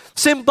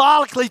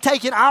 symbolically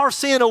taking our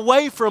sin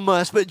away from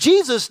us. But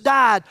Jesus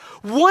died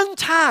one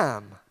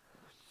time,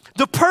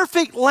 the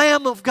perfect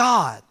Lamb of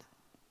God,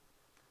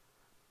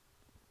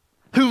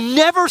 who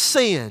never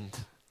sinned.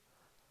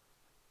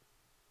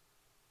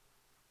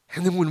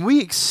 And then when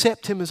we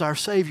accept him as our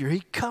Savior,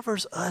 he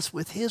covers us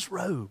with his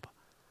robe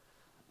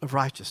of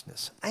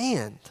righteousness.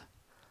 And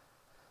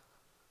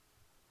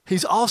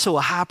he's also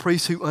a high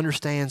priest who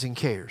understands and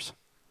cares.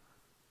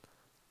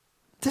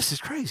 This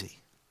is crazy.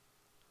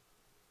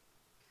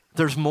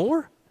 There's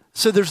more?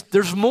 So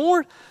there's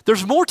more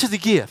to the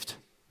gift.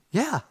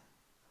 Yeah.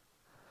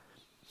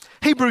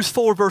 Hebrews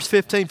 4, verse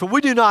 15, for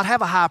we do not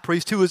have a high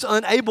priest who is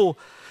unable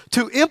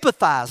to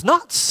empathize,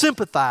 not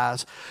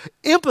sympathize,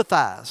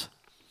 empathize.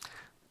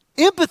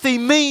 Empathy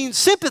means,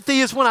 sympathy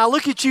is when I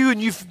look at you and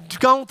you've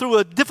gone through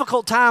a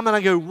difficult time and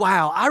I go,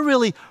 wow, I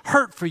really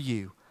hurt for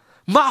you.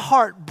 My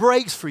heart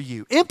breaks for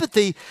you.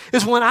 Empathy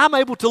is when I'm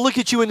able to look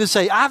at you and to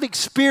say, I've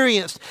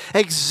experienced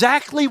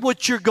exactly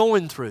what you're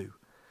going through.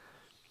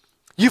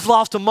 You've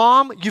lost a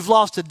mom, you've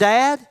lost a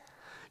dad,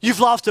 you've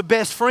lost a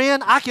best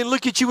friend. I can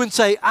look at you and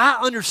say, I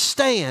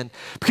understand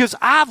because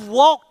I've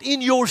walked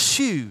in your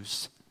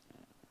shoes.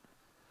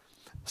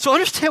 So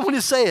understand what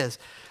it says.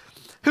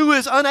 Who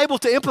is unable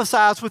to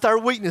empathize with our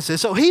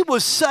weaknesses. So he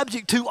was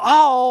subject to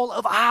all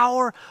of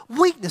our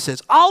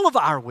weaknesses, all of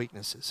our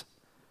weaknesses.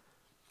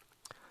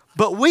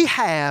 But we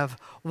have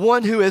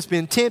one who has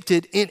been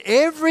tempted in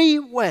every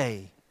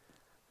way,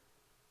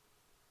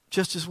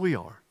 just as we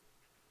are.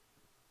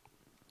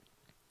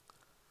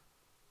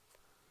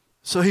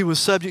 So he was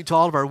subject to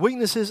all of our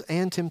weaknesses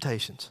and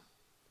temptations.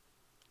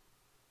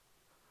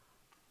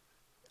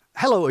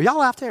 Hello, are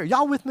y'all out there? Are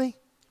y'all with me?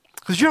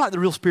 Because you're like the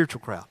real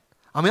spiritual crowd.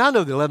 I mean, I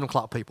know the 11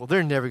 o'clock people,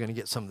 they're never going to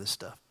get some of this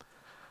stuff.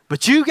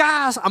 But you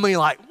guys, I mean,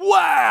 like,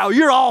 wow,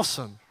 you're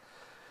awesome.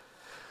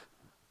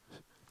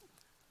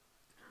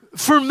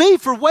 For me,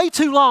 for way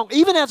too long,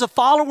 even as a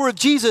follower of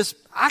Jesus,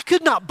 I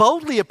could not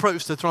boldly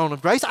approach the throne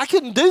of grace. I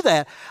couldn't do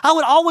that. I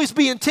would always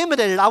be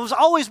intimidated. I would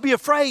always be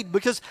afraid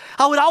because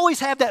I would always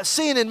have that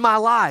sin in my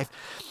life.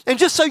 And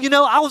just so you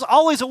know, I was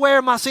always aware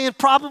of my sin,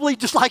 probably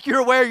just like you're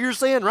aware of your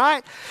sin,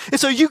 right? And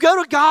so you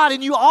go to God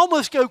and you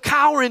almost go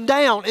cowering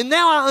down. And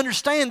now I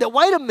understand that,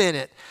 wait a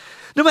minute,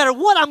 no matter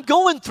what I'm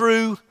going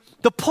through,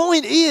 the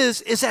point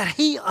is that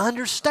he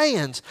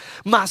understands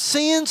my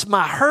sins,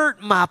 my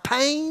hurt, my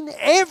pain,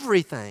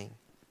 everything.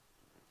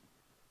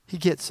 He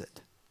gets it.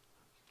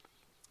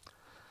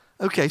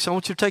 Okay, so I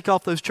want you to take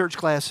off those church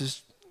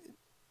glasses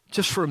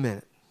just for a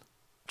minute.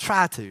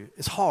 Try to.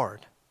 It's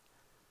hard.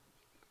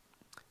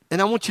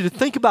 And I want you to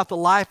think about the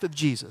life of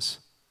Jesus.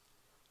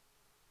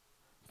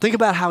 Think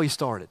about how he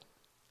started.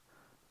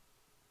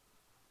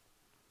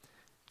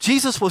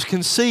 Jesus was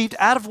conceived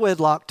out of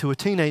wedlock to a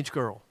teenage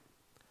girl.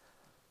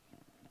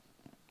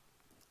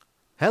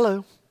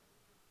 Hello.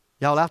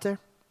 Y'all out there?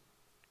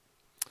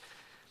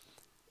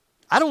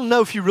 I don't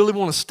know if you really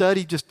want to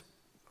study just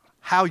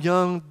how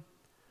young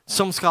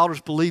some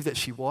scholars believe that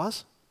she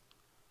was.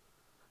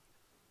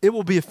 It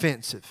will be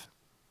offensive.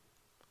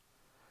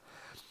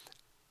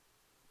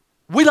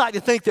 We like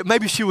to think that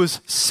maybe she was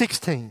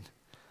 16.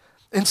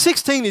 And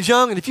 16 is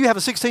young, and if you have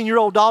a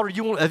 16-year-old daughter,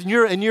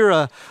 and you're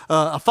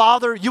a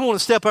father, you want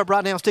to step up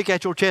right now and stick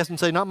out your chest and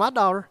say, not my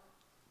daughter.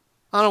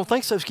 I don't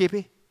think so,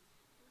 Skippy.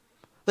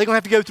 They're going to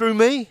have to go through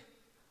me.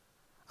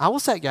 I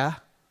was that guy.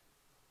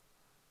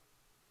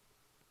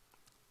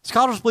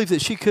 Scholars believe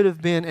that she could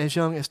have been as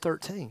young as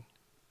 13.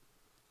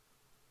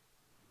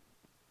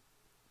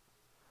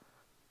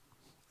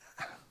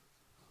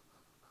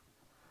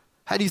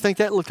 How do you think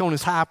that looked on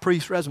his high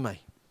priest resume?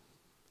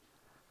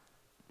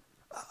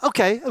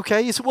 Okay.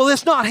 You say, well,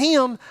 it's not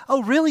him.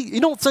 Oh, really? You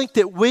don't think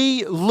that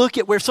we look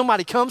at where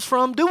somebody comes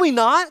from? Do we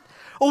not?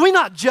 Are we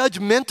not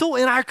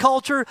judgmental in our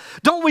culture?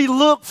 Don't we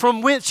look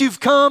from whence you've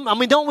come? I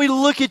mean, don't we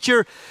look at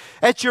your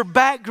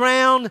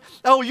background?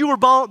 Oh, you were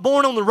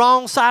born on the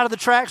wrong side of the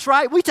tracks,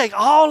 right? We take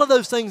all of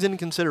those things into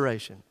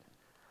consideration.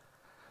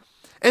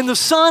 And the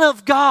Son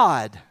of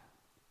God,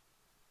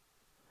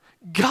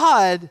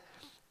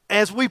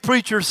 as we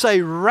preachers say,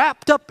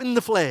 wrapped up in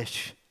the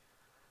flesh.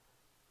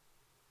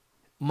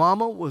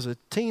 Mama was a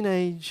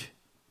teenage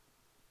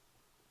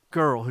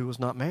girl who was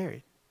not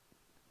married.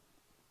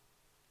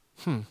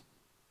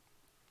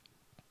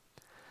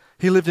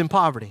 He lived in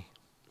poverty.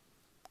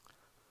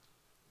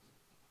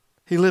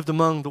 He lived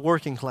among the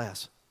working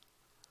class.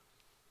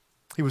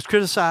 He was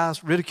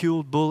criticized,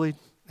 ridiculed, bullied,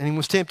 and he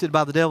was tempted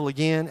by the devil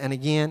again and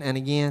again and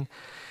again.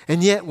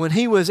 And yet, when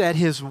he was at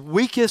his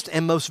weakest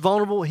and most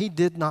vulnerable, he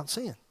did not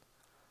sin.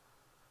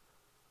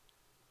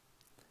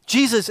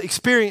 Jesus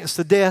experienced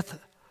the death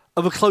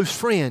of a close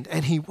friend,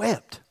 and he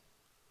wept.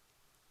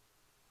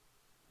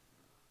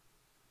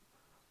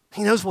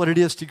 He knows what it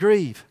is to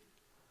grieve.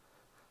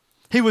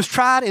 He was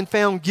tried and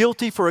found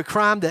guilty for a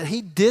crime that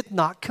he did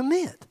not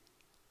commit.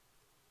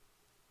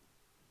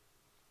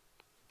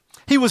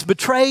 He was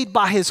betrayed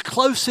by his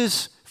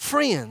closest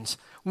friends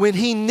when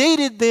he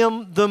needed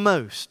them the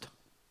most.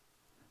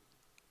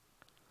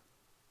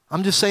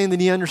 I'm just saying that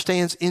he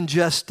understands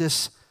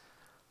injustice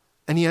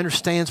and he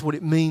understands what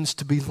it means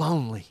to be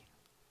lonely.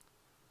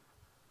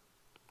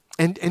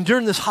 And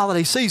during this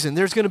holiday season,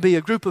 there's going to be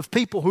a group of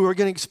people who are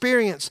going to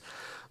experience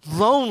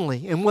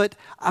lonely. And what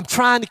I'm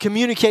trying to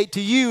communicate to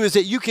you is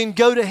that you can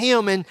go to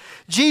him, and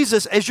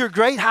Jesus, as your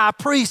great high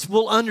priest,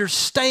 will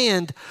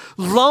understand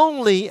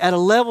lonely at a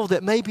level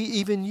that maybe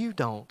even you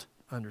don't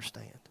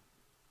understand.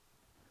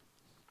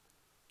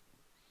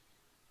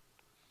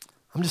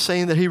 I'm just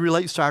saying that he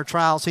relates to our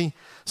trials. He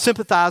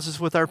sympathizes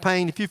with our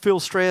pain. If you feel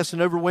stressed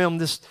and overwhelmed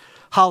this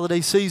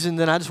holiday season,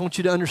 then I just want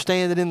you to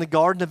understand that in the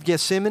Garden of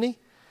Gethsemane,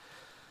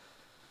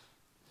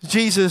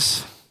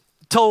 Jesus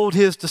told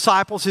his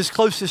disciples, his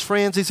closest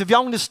friends, he said, if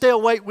y'all want to stay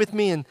awake with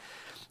me and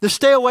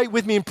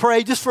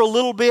pray just for a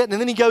little bit. And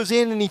then he goes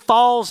in and he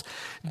falls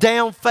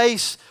down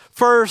face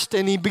first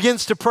and he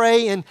begins to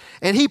pray. And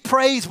he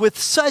prays with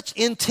such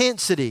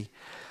intensity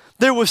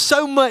there was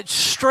so much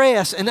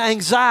stress and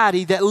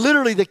anxiety that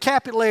literally the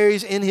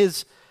capillaries in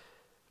his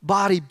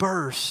body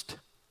burst.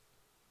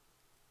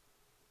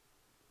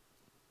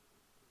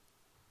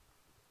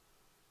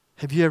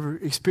 Have you ever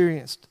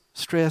experienced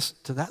stress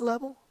to that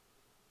level?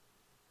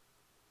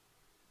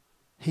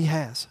 He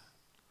has.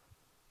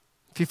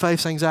 If you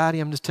face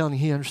anxiety, I'm just telling you,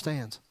 he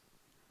understands.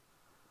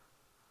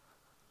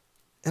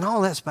 And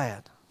all that's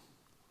bad.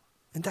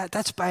 And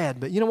that's bad.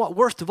 But you know what?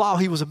 Worst of all,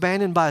 he was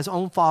abandoned by his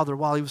own father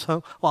while he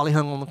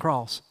hung on the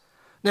cross.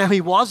 Now,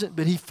 he wasn't,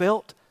 but he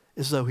felt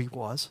as though he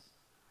was.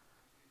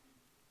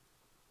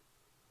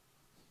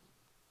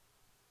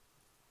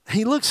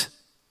 He looks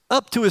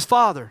up to his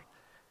father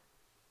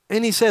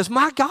and he says,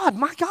 my God,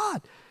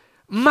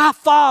 my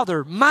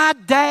father, my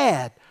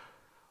dad,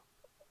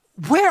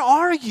 where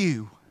are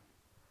you?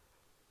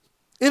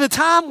 In a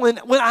time when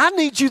I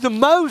need you the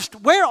most,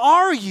 where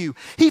are you?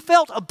 He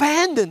felt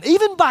abandoned,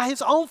 even by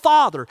his own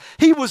father.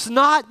 He was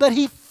not, but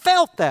he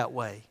felt that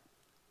way.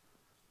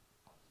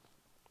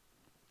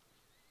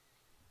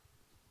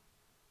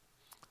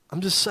 I'm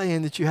just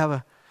saying that you have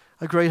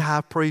a great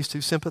high priest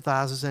who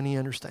sympathizes and he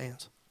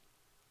understands.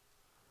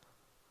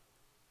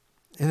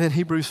 And then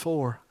Hebrews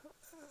 4.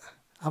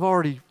 I've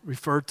already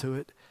referred to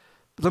it.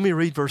 But let me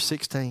read verse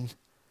 16.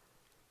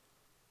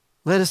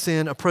 Let us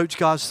then approach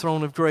God's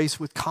throne of grace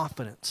with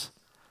confidence.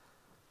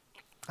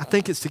 I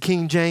think it's the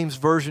King James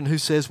Version who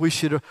says we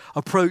should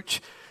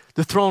approach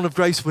the throne of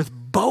grace with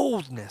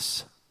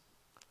boldness.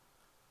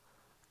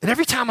 And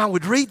every time I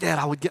would read that,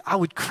 I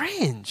would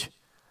cringe.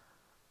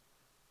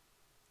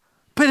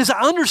 But as I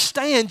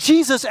understand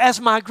Jesus as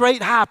my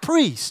great high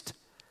priest,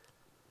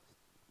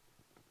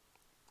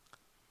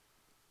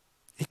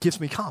 it gives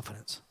me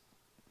confidence.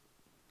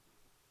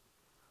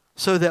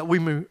 So that we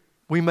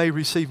may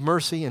receive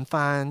mercy and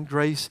find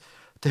grace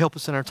to help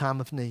us in our time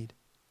of need.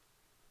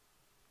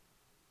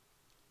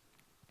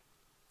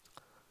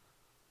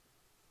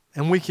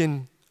 And we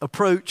can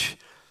approach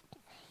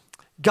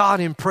God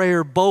in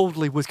prayer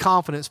boldly with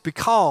confidence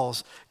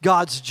because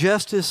God's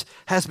justice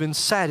has been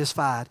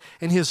satisfied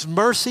and His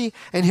mercy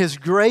and His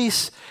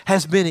grace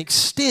has been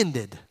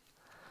extended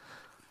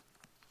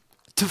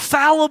to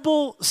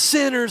fallible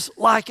sinners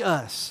like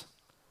us.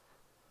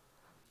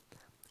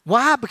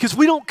 Why? Because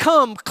we don't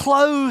come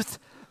clothed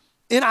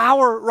in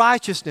our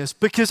righteousness,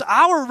 because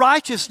our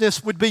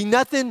righteousness would be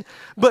nothing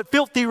but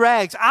filthy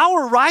rags.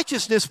 Our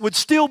righteousness would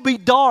still be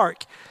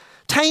dark,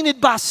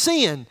 tainted by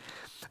sin.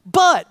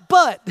 But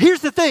here's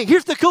the thing,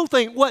 here's the cool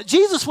thing. What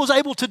Jesus was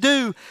able to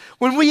do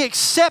when we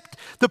accept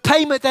the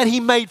payment that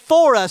He made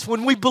for us,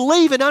 when we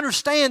believe and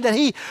understand that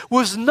He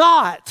was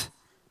not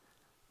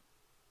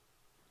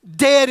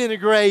dead in a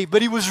grave,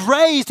 but He was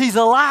raised, He's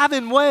alive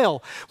and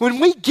well. When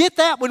we get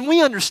that, when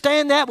we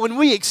understand that, when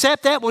we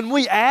accept that, when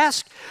we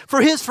ask for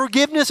His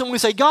forgiveness and we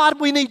say, God,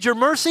 we need your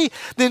mercy,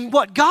 then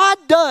what God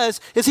does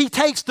is He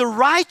takes the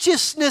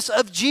righteousness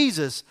of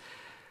Jesus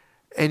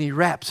and He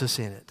wraps us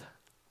in it.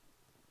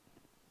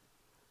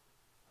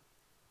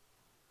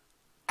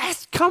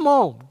 Come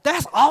on,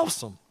 that's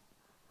awesome.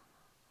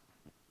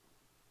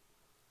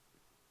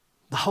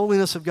 The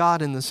holiness of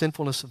God and the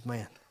sinfulness of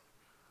man.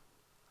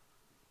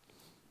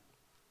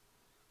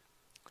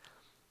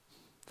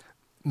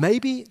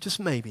 Maybe, just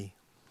maybe,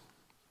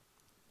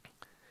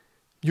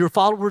 you're a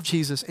follower of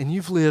Jesus and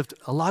you've lived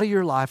a lot of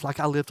your life like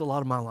I lived a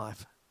lot of my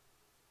life.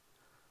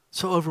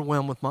 So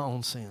overwhelmed with my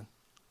own sin.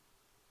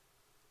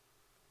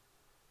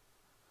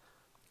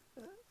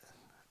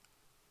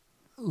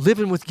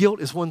 Living with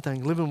guilt is one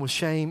thing. Living with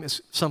shame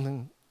is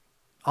something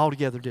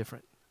altogether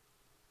different.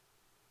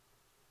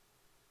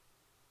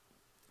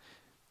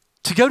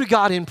 To go to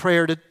God in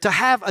prayer, to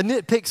have a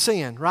nitpick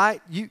sin,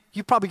 right?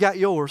 You probably got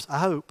yours, I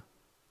hope.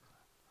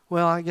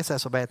 Well, I guess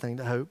that's a bad thing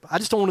to hope. I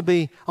just don't want to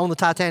be on the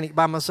Titanic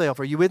by myself.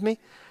 Are you with me?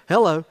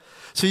 Hello.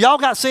 So y'all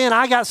got sin,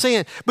 I got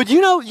sin. But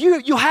you know,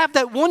 you have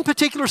that one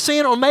particular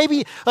sin, or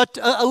maybe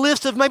a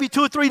list of maybe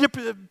 2 or 3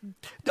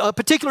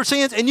 particular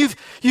sins, and you've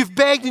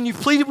begged and you've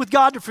pleaded with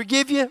God to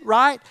forgive you,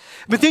 right?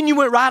 But then you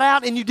went right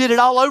out and you did it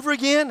all over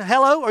again.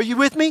 Hello, are you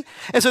with me?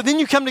 And so then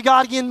you come to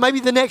God again, maybe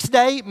the next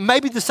day,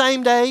 maybe the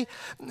same day,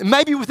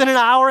 maybe within an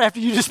hour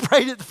after you just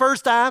prayed it the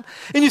first time,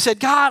 and you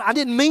said, God, I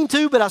didn't mean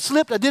to, but I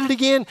slipped, I did it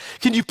again.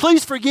 Can you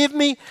please forgive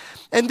me?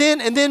 And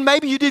then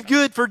maybe you did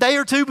good for a day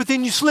or two, but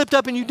then you slipped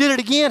up and you did it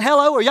again.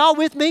 Hello, are y'all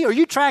with me? Are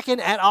you tracking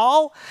at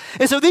all?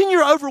 And so then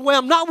you're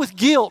overwhelmed, not with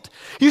guilt.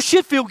 You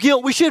should feel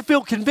guilt. We should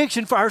feel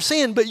conviction for our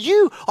sin, but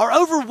you are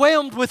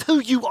overwhelmed with who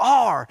you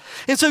are.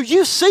 And so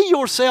you see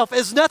yourself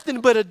as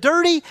nothing but a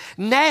dirty,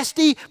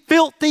 nasty,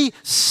 filthy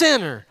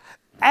sinner.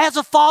 As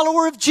a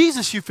follower of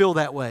Jesus, you feel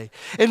that way.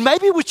 And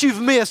maybe what you've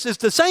missed is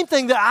the same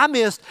thing that I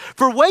missed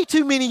for way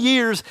too many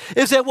years,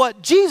 is that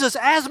what Jesus,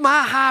 as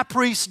my high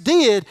priest,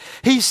 did,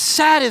 He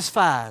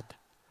satisfied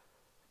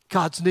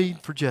God's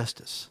need for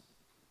justice.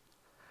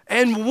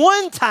 And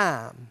one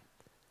time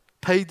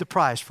paid the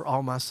price for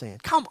all my sin.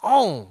 Come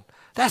on.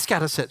 That's got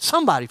to set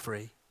somebody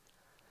free.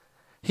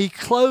 He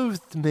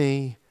clothed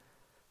me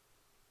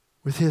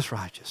with His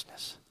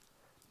righteousness.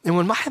 And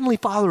when my Heavenly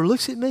Father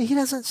looks at me, He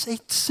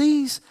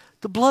sees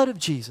the blood of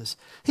Jesus.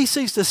 He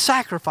sees the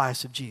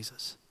sacrifice of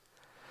Jesus.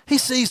 He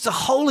sees the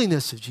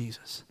holiness of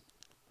Jesus.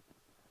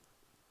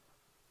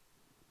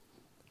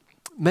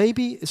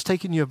 Maybe it's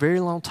taken you a very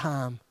long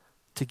time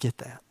to get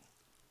that.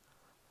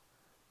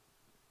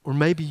 Or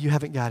maybe you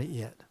haven't got it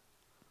yet.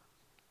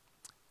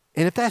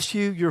 And if that's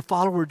you, you're a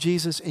follower of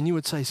Jesus, and you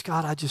would say,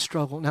 Scott, I just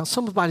struggle. Now,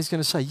 somebody's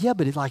going to say, yeah,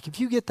 but if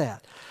you get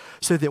that,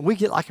 so that we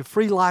get like a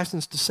free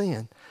license to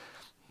sin.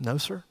 No,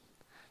 sir.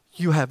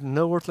 You have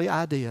no earthly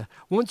idea.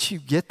 Once you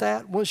get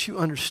that, once you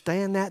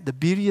understand that, the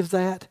beauty of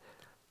that,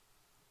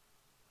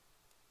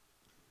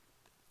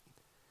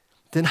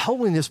 then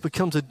holiness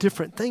becomes a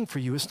different thing for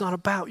you. It's not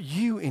about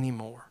you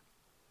anymore.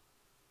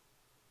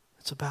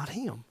 It's about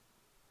Him.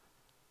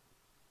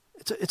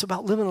 It's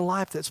about living a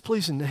life that's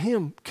pleasing to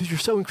Him because you're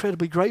so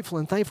incredibly grateful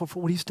and thankful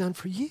for what He's done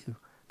for you.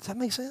 Does that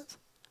make sense?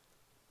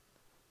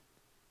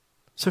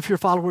 So if you're a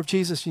follower of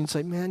Jesus, you can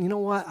say, man, you know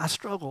what? I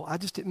struggle. I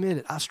just admit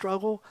it. I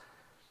struggle.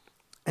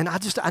 And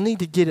I need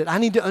to get it. I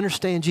need to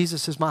understand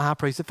Jesus as my high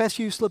priest. If that's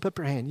you, slip up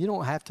your hand. You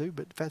don't have to,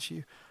 but if that's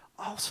you,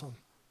 awesome.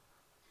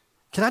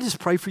 Can I just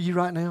pray for you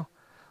right now?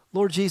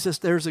 Lord Jesus,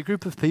 there's a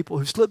group of people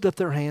who slipped up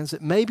their hands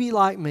that may be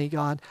like me,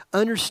 God,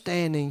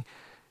 understanding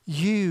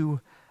you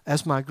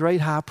as my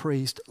great high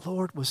priest,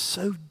 Lord, was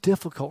so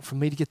difficult for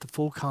me to get the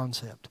full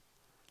concept.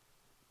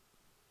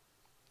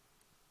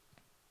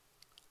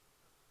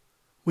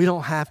 We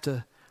don't have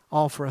to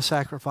offer a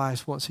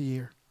sacrifice once a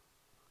year.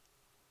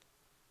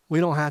 We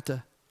don't have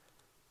to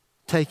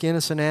take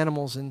innocent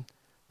animals and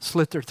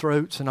slit their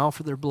throats and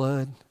offer their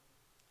blood.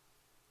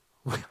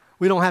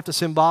 We don't have to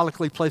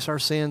symbolically place our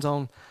sins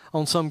on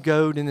some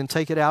goat and then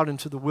take it out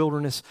into the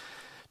wilderness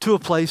to a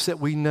place that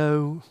we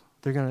know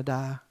they're going to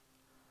die.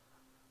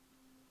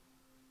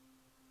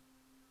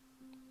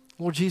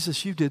 Lord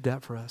Jesus, you did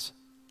that for us.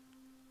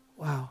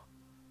 Wow.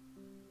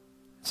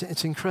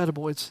 It's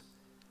incredible.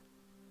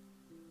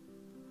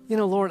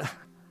 Lord,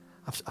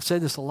 I've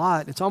said this a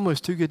lot. It's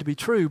almost too good to be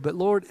true, but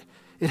Lord,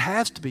 it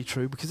has to be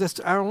true because that's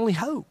our only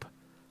hope.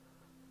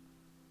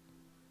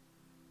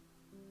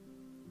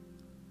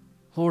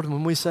 Lord,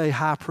 when we say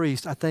high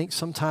priest, I think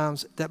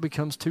sometimes that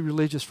becomes too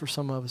religious for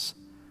some of us.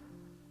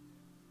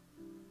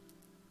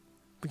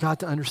 We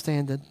got to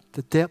understand that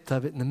the depth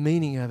of it and the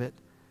meaning of it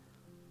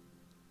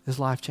is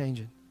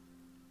life-changing.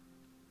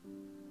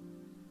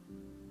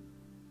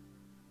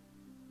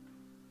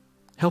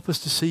 Help us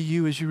to see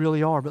you as you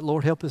really are, but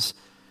Lord, help us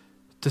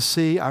to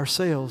see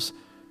ourselves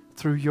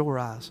through your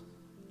eyes.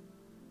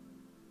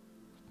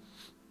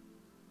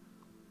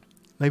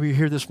 Maybe you're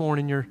here this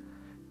morning, you're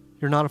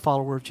not a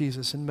follower of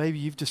Jesus, and maybe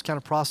you've just kind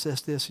of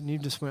processed this and you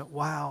just went,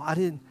 wow, I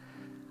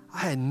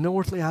had no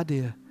earthly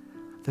idea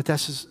that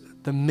that's just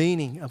the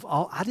meaning of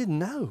all. I didn't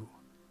know.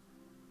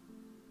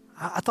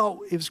 I thought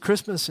it was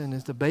Christmas and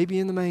it's the baby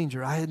in the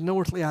manger. I had no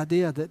earthly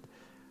idea that,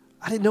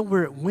 I didn't know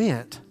where it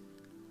went.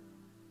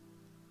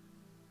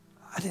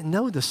 I didn't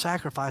know the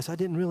sacrifice. I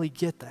didn't really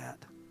get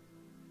that.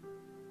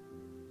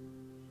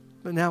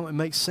 But now it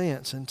makes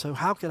sense. And so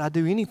how could I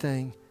do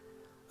anything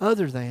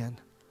other than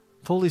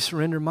fully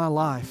surrender my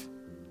life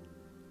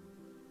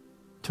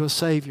to a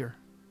Savior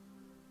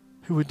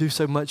who would do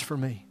so much for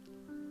me?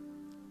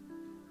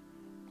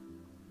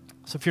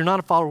 So if you're not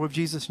a follower of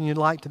Jesus and you'd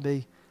like to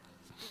be,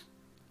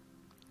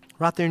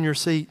 right there in your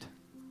seat,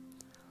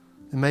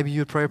 and maybe you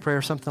would pray a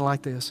prayer something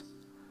like this,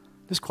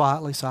 just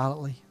quietly,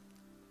 silently.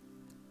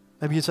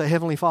 Maybe you'd say,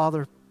 Heavenly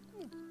Father,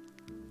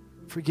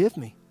 forgive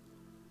me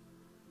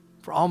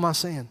for all my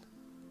sin.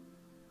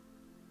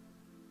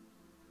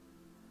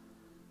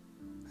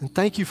 And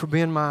thank you for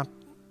being my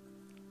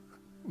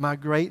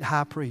great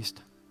high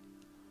priest.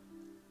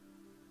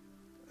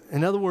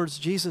 In other words,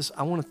 Jesus,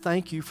 I want to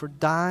thank you for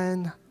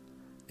dying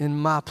in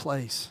my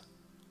place.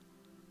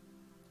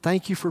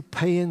 Thank you for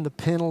paying the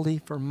penalty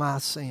for my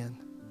sin.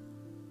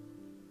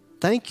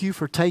 Thank you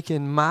for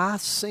taking my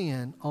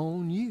sin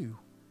on you,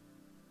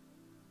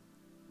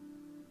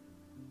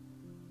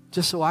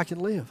 just so I can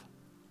live.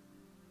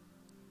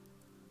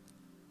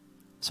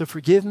 So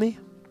forgive me.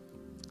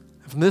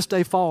 From this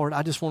day forward,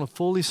 I just want to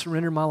fully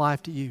surrender my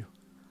life to you.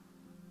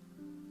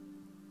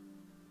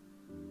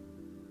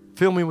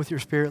 Fill me with your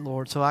Spirit,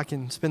 Lord, so I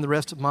can spend the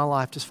rest of my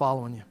life just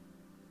following you.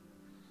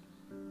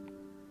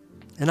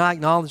 And I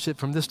acknowledge that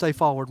from this day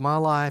forward, my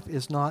life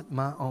is not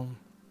my own.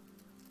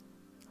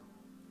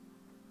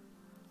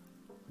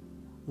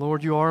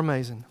 Lord, you are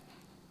amazing.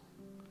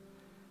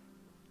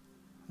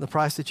 The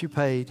price that you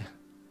paid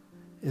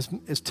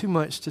is too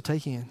much to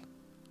take in.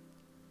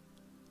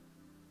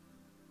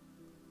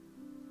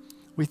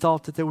 We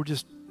thought that they were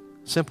just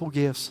simple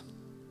gifts,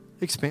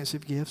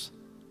 expensive gifts.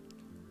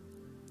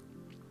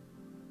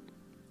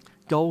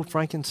 Gold,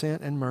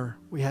 frankincense, and myrrh.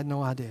 We had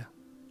no idea.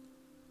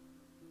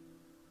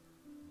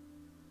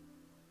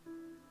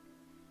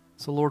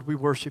 So, Lord, we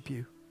worship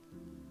you.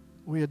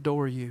 We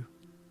adore you.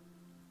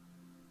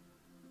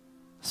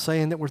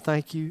 Saying that we're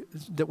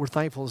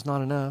thankful is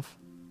not enough.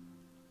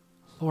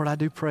 Lord, I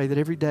do pray that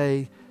every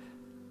day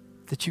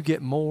that you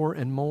get more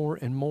and more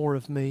and more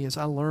of me as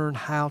I learn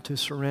how to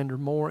surrender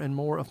more and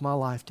more of my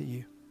life to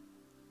you.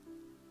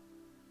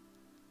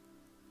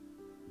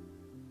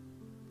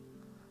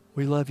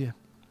 We love you.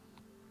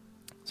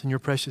 It's in your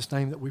precious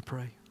name that we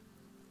pray.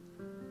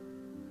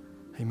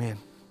 Amen.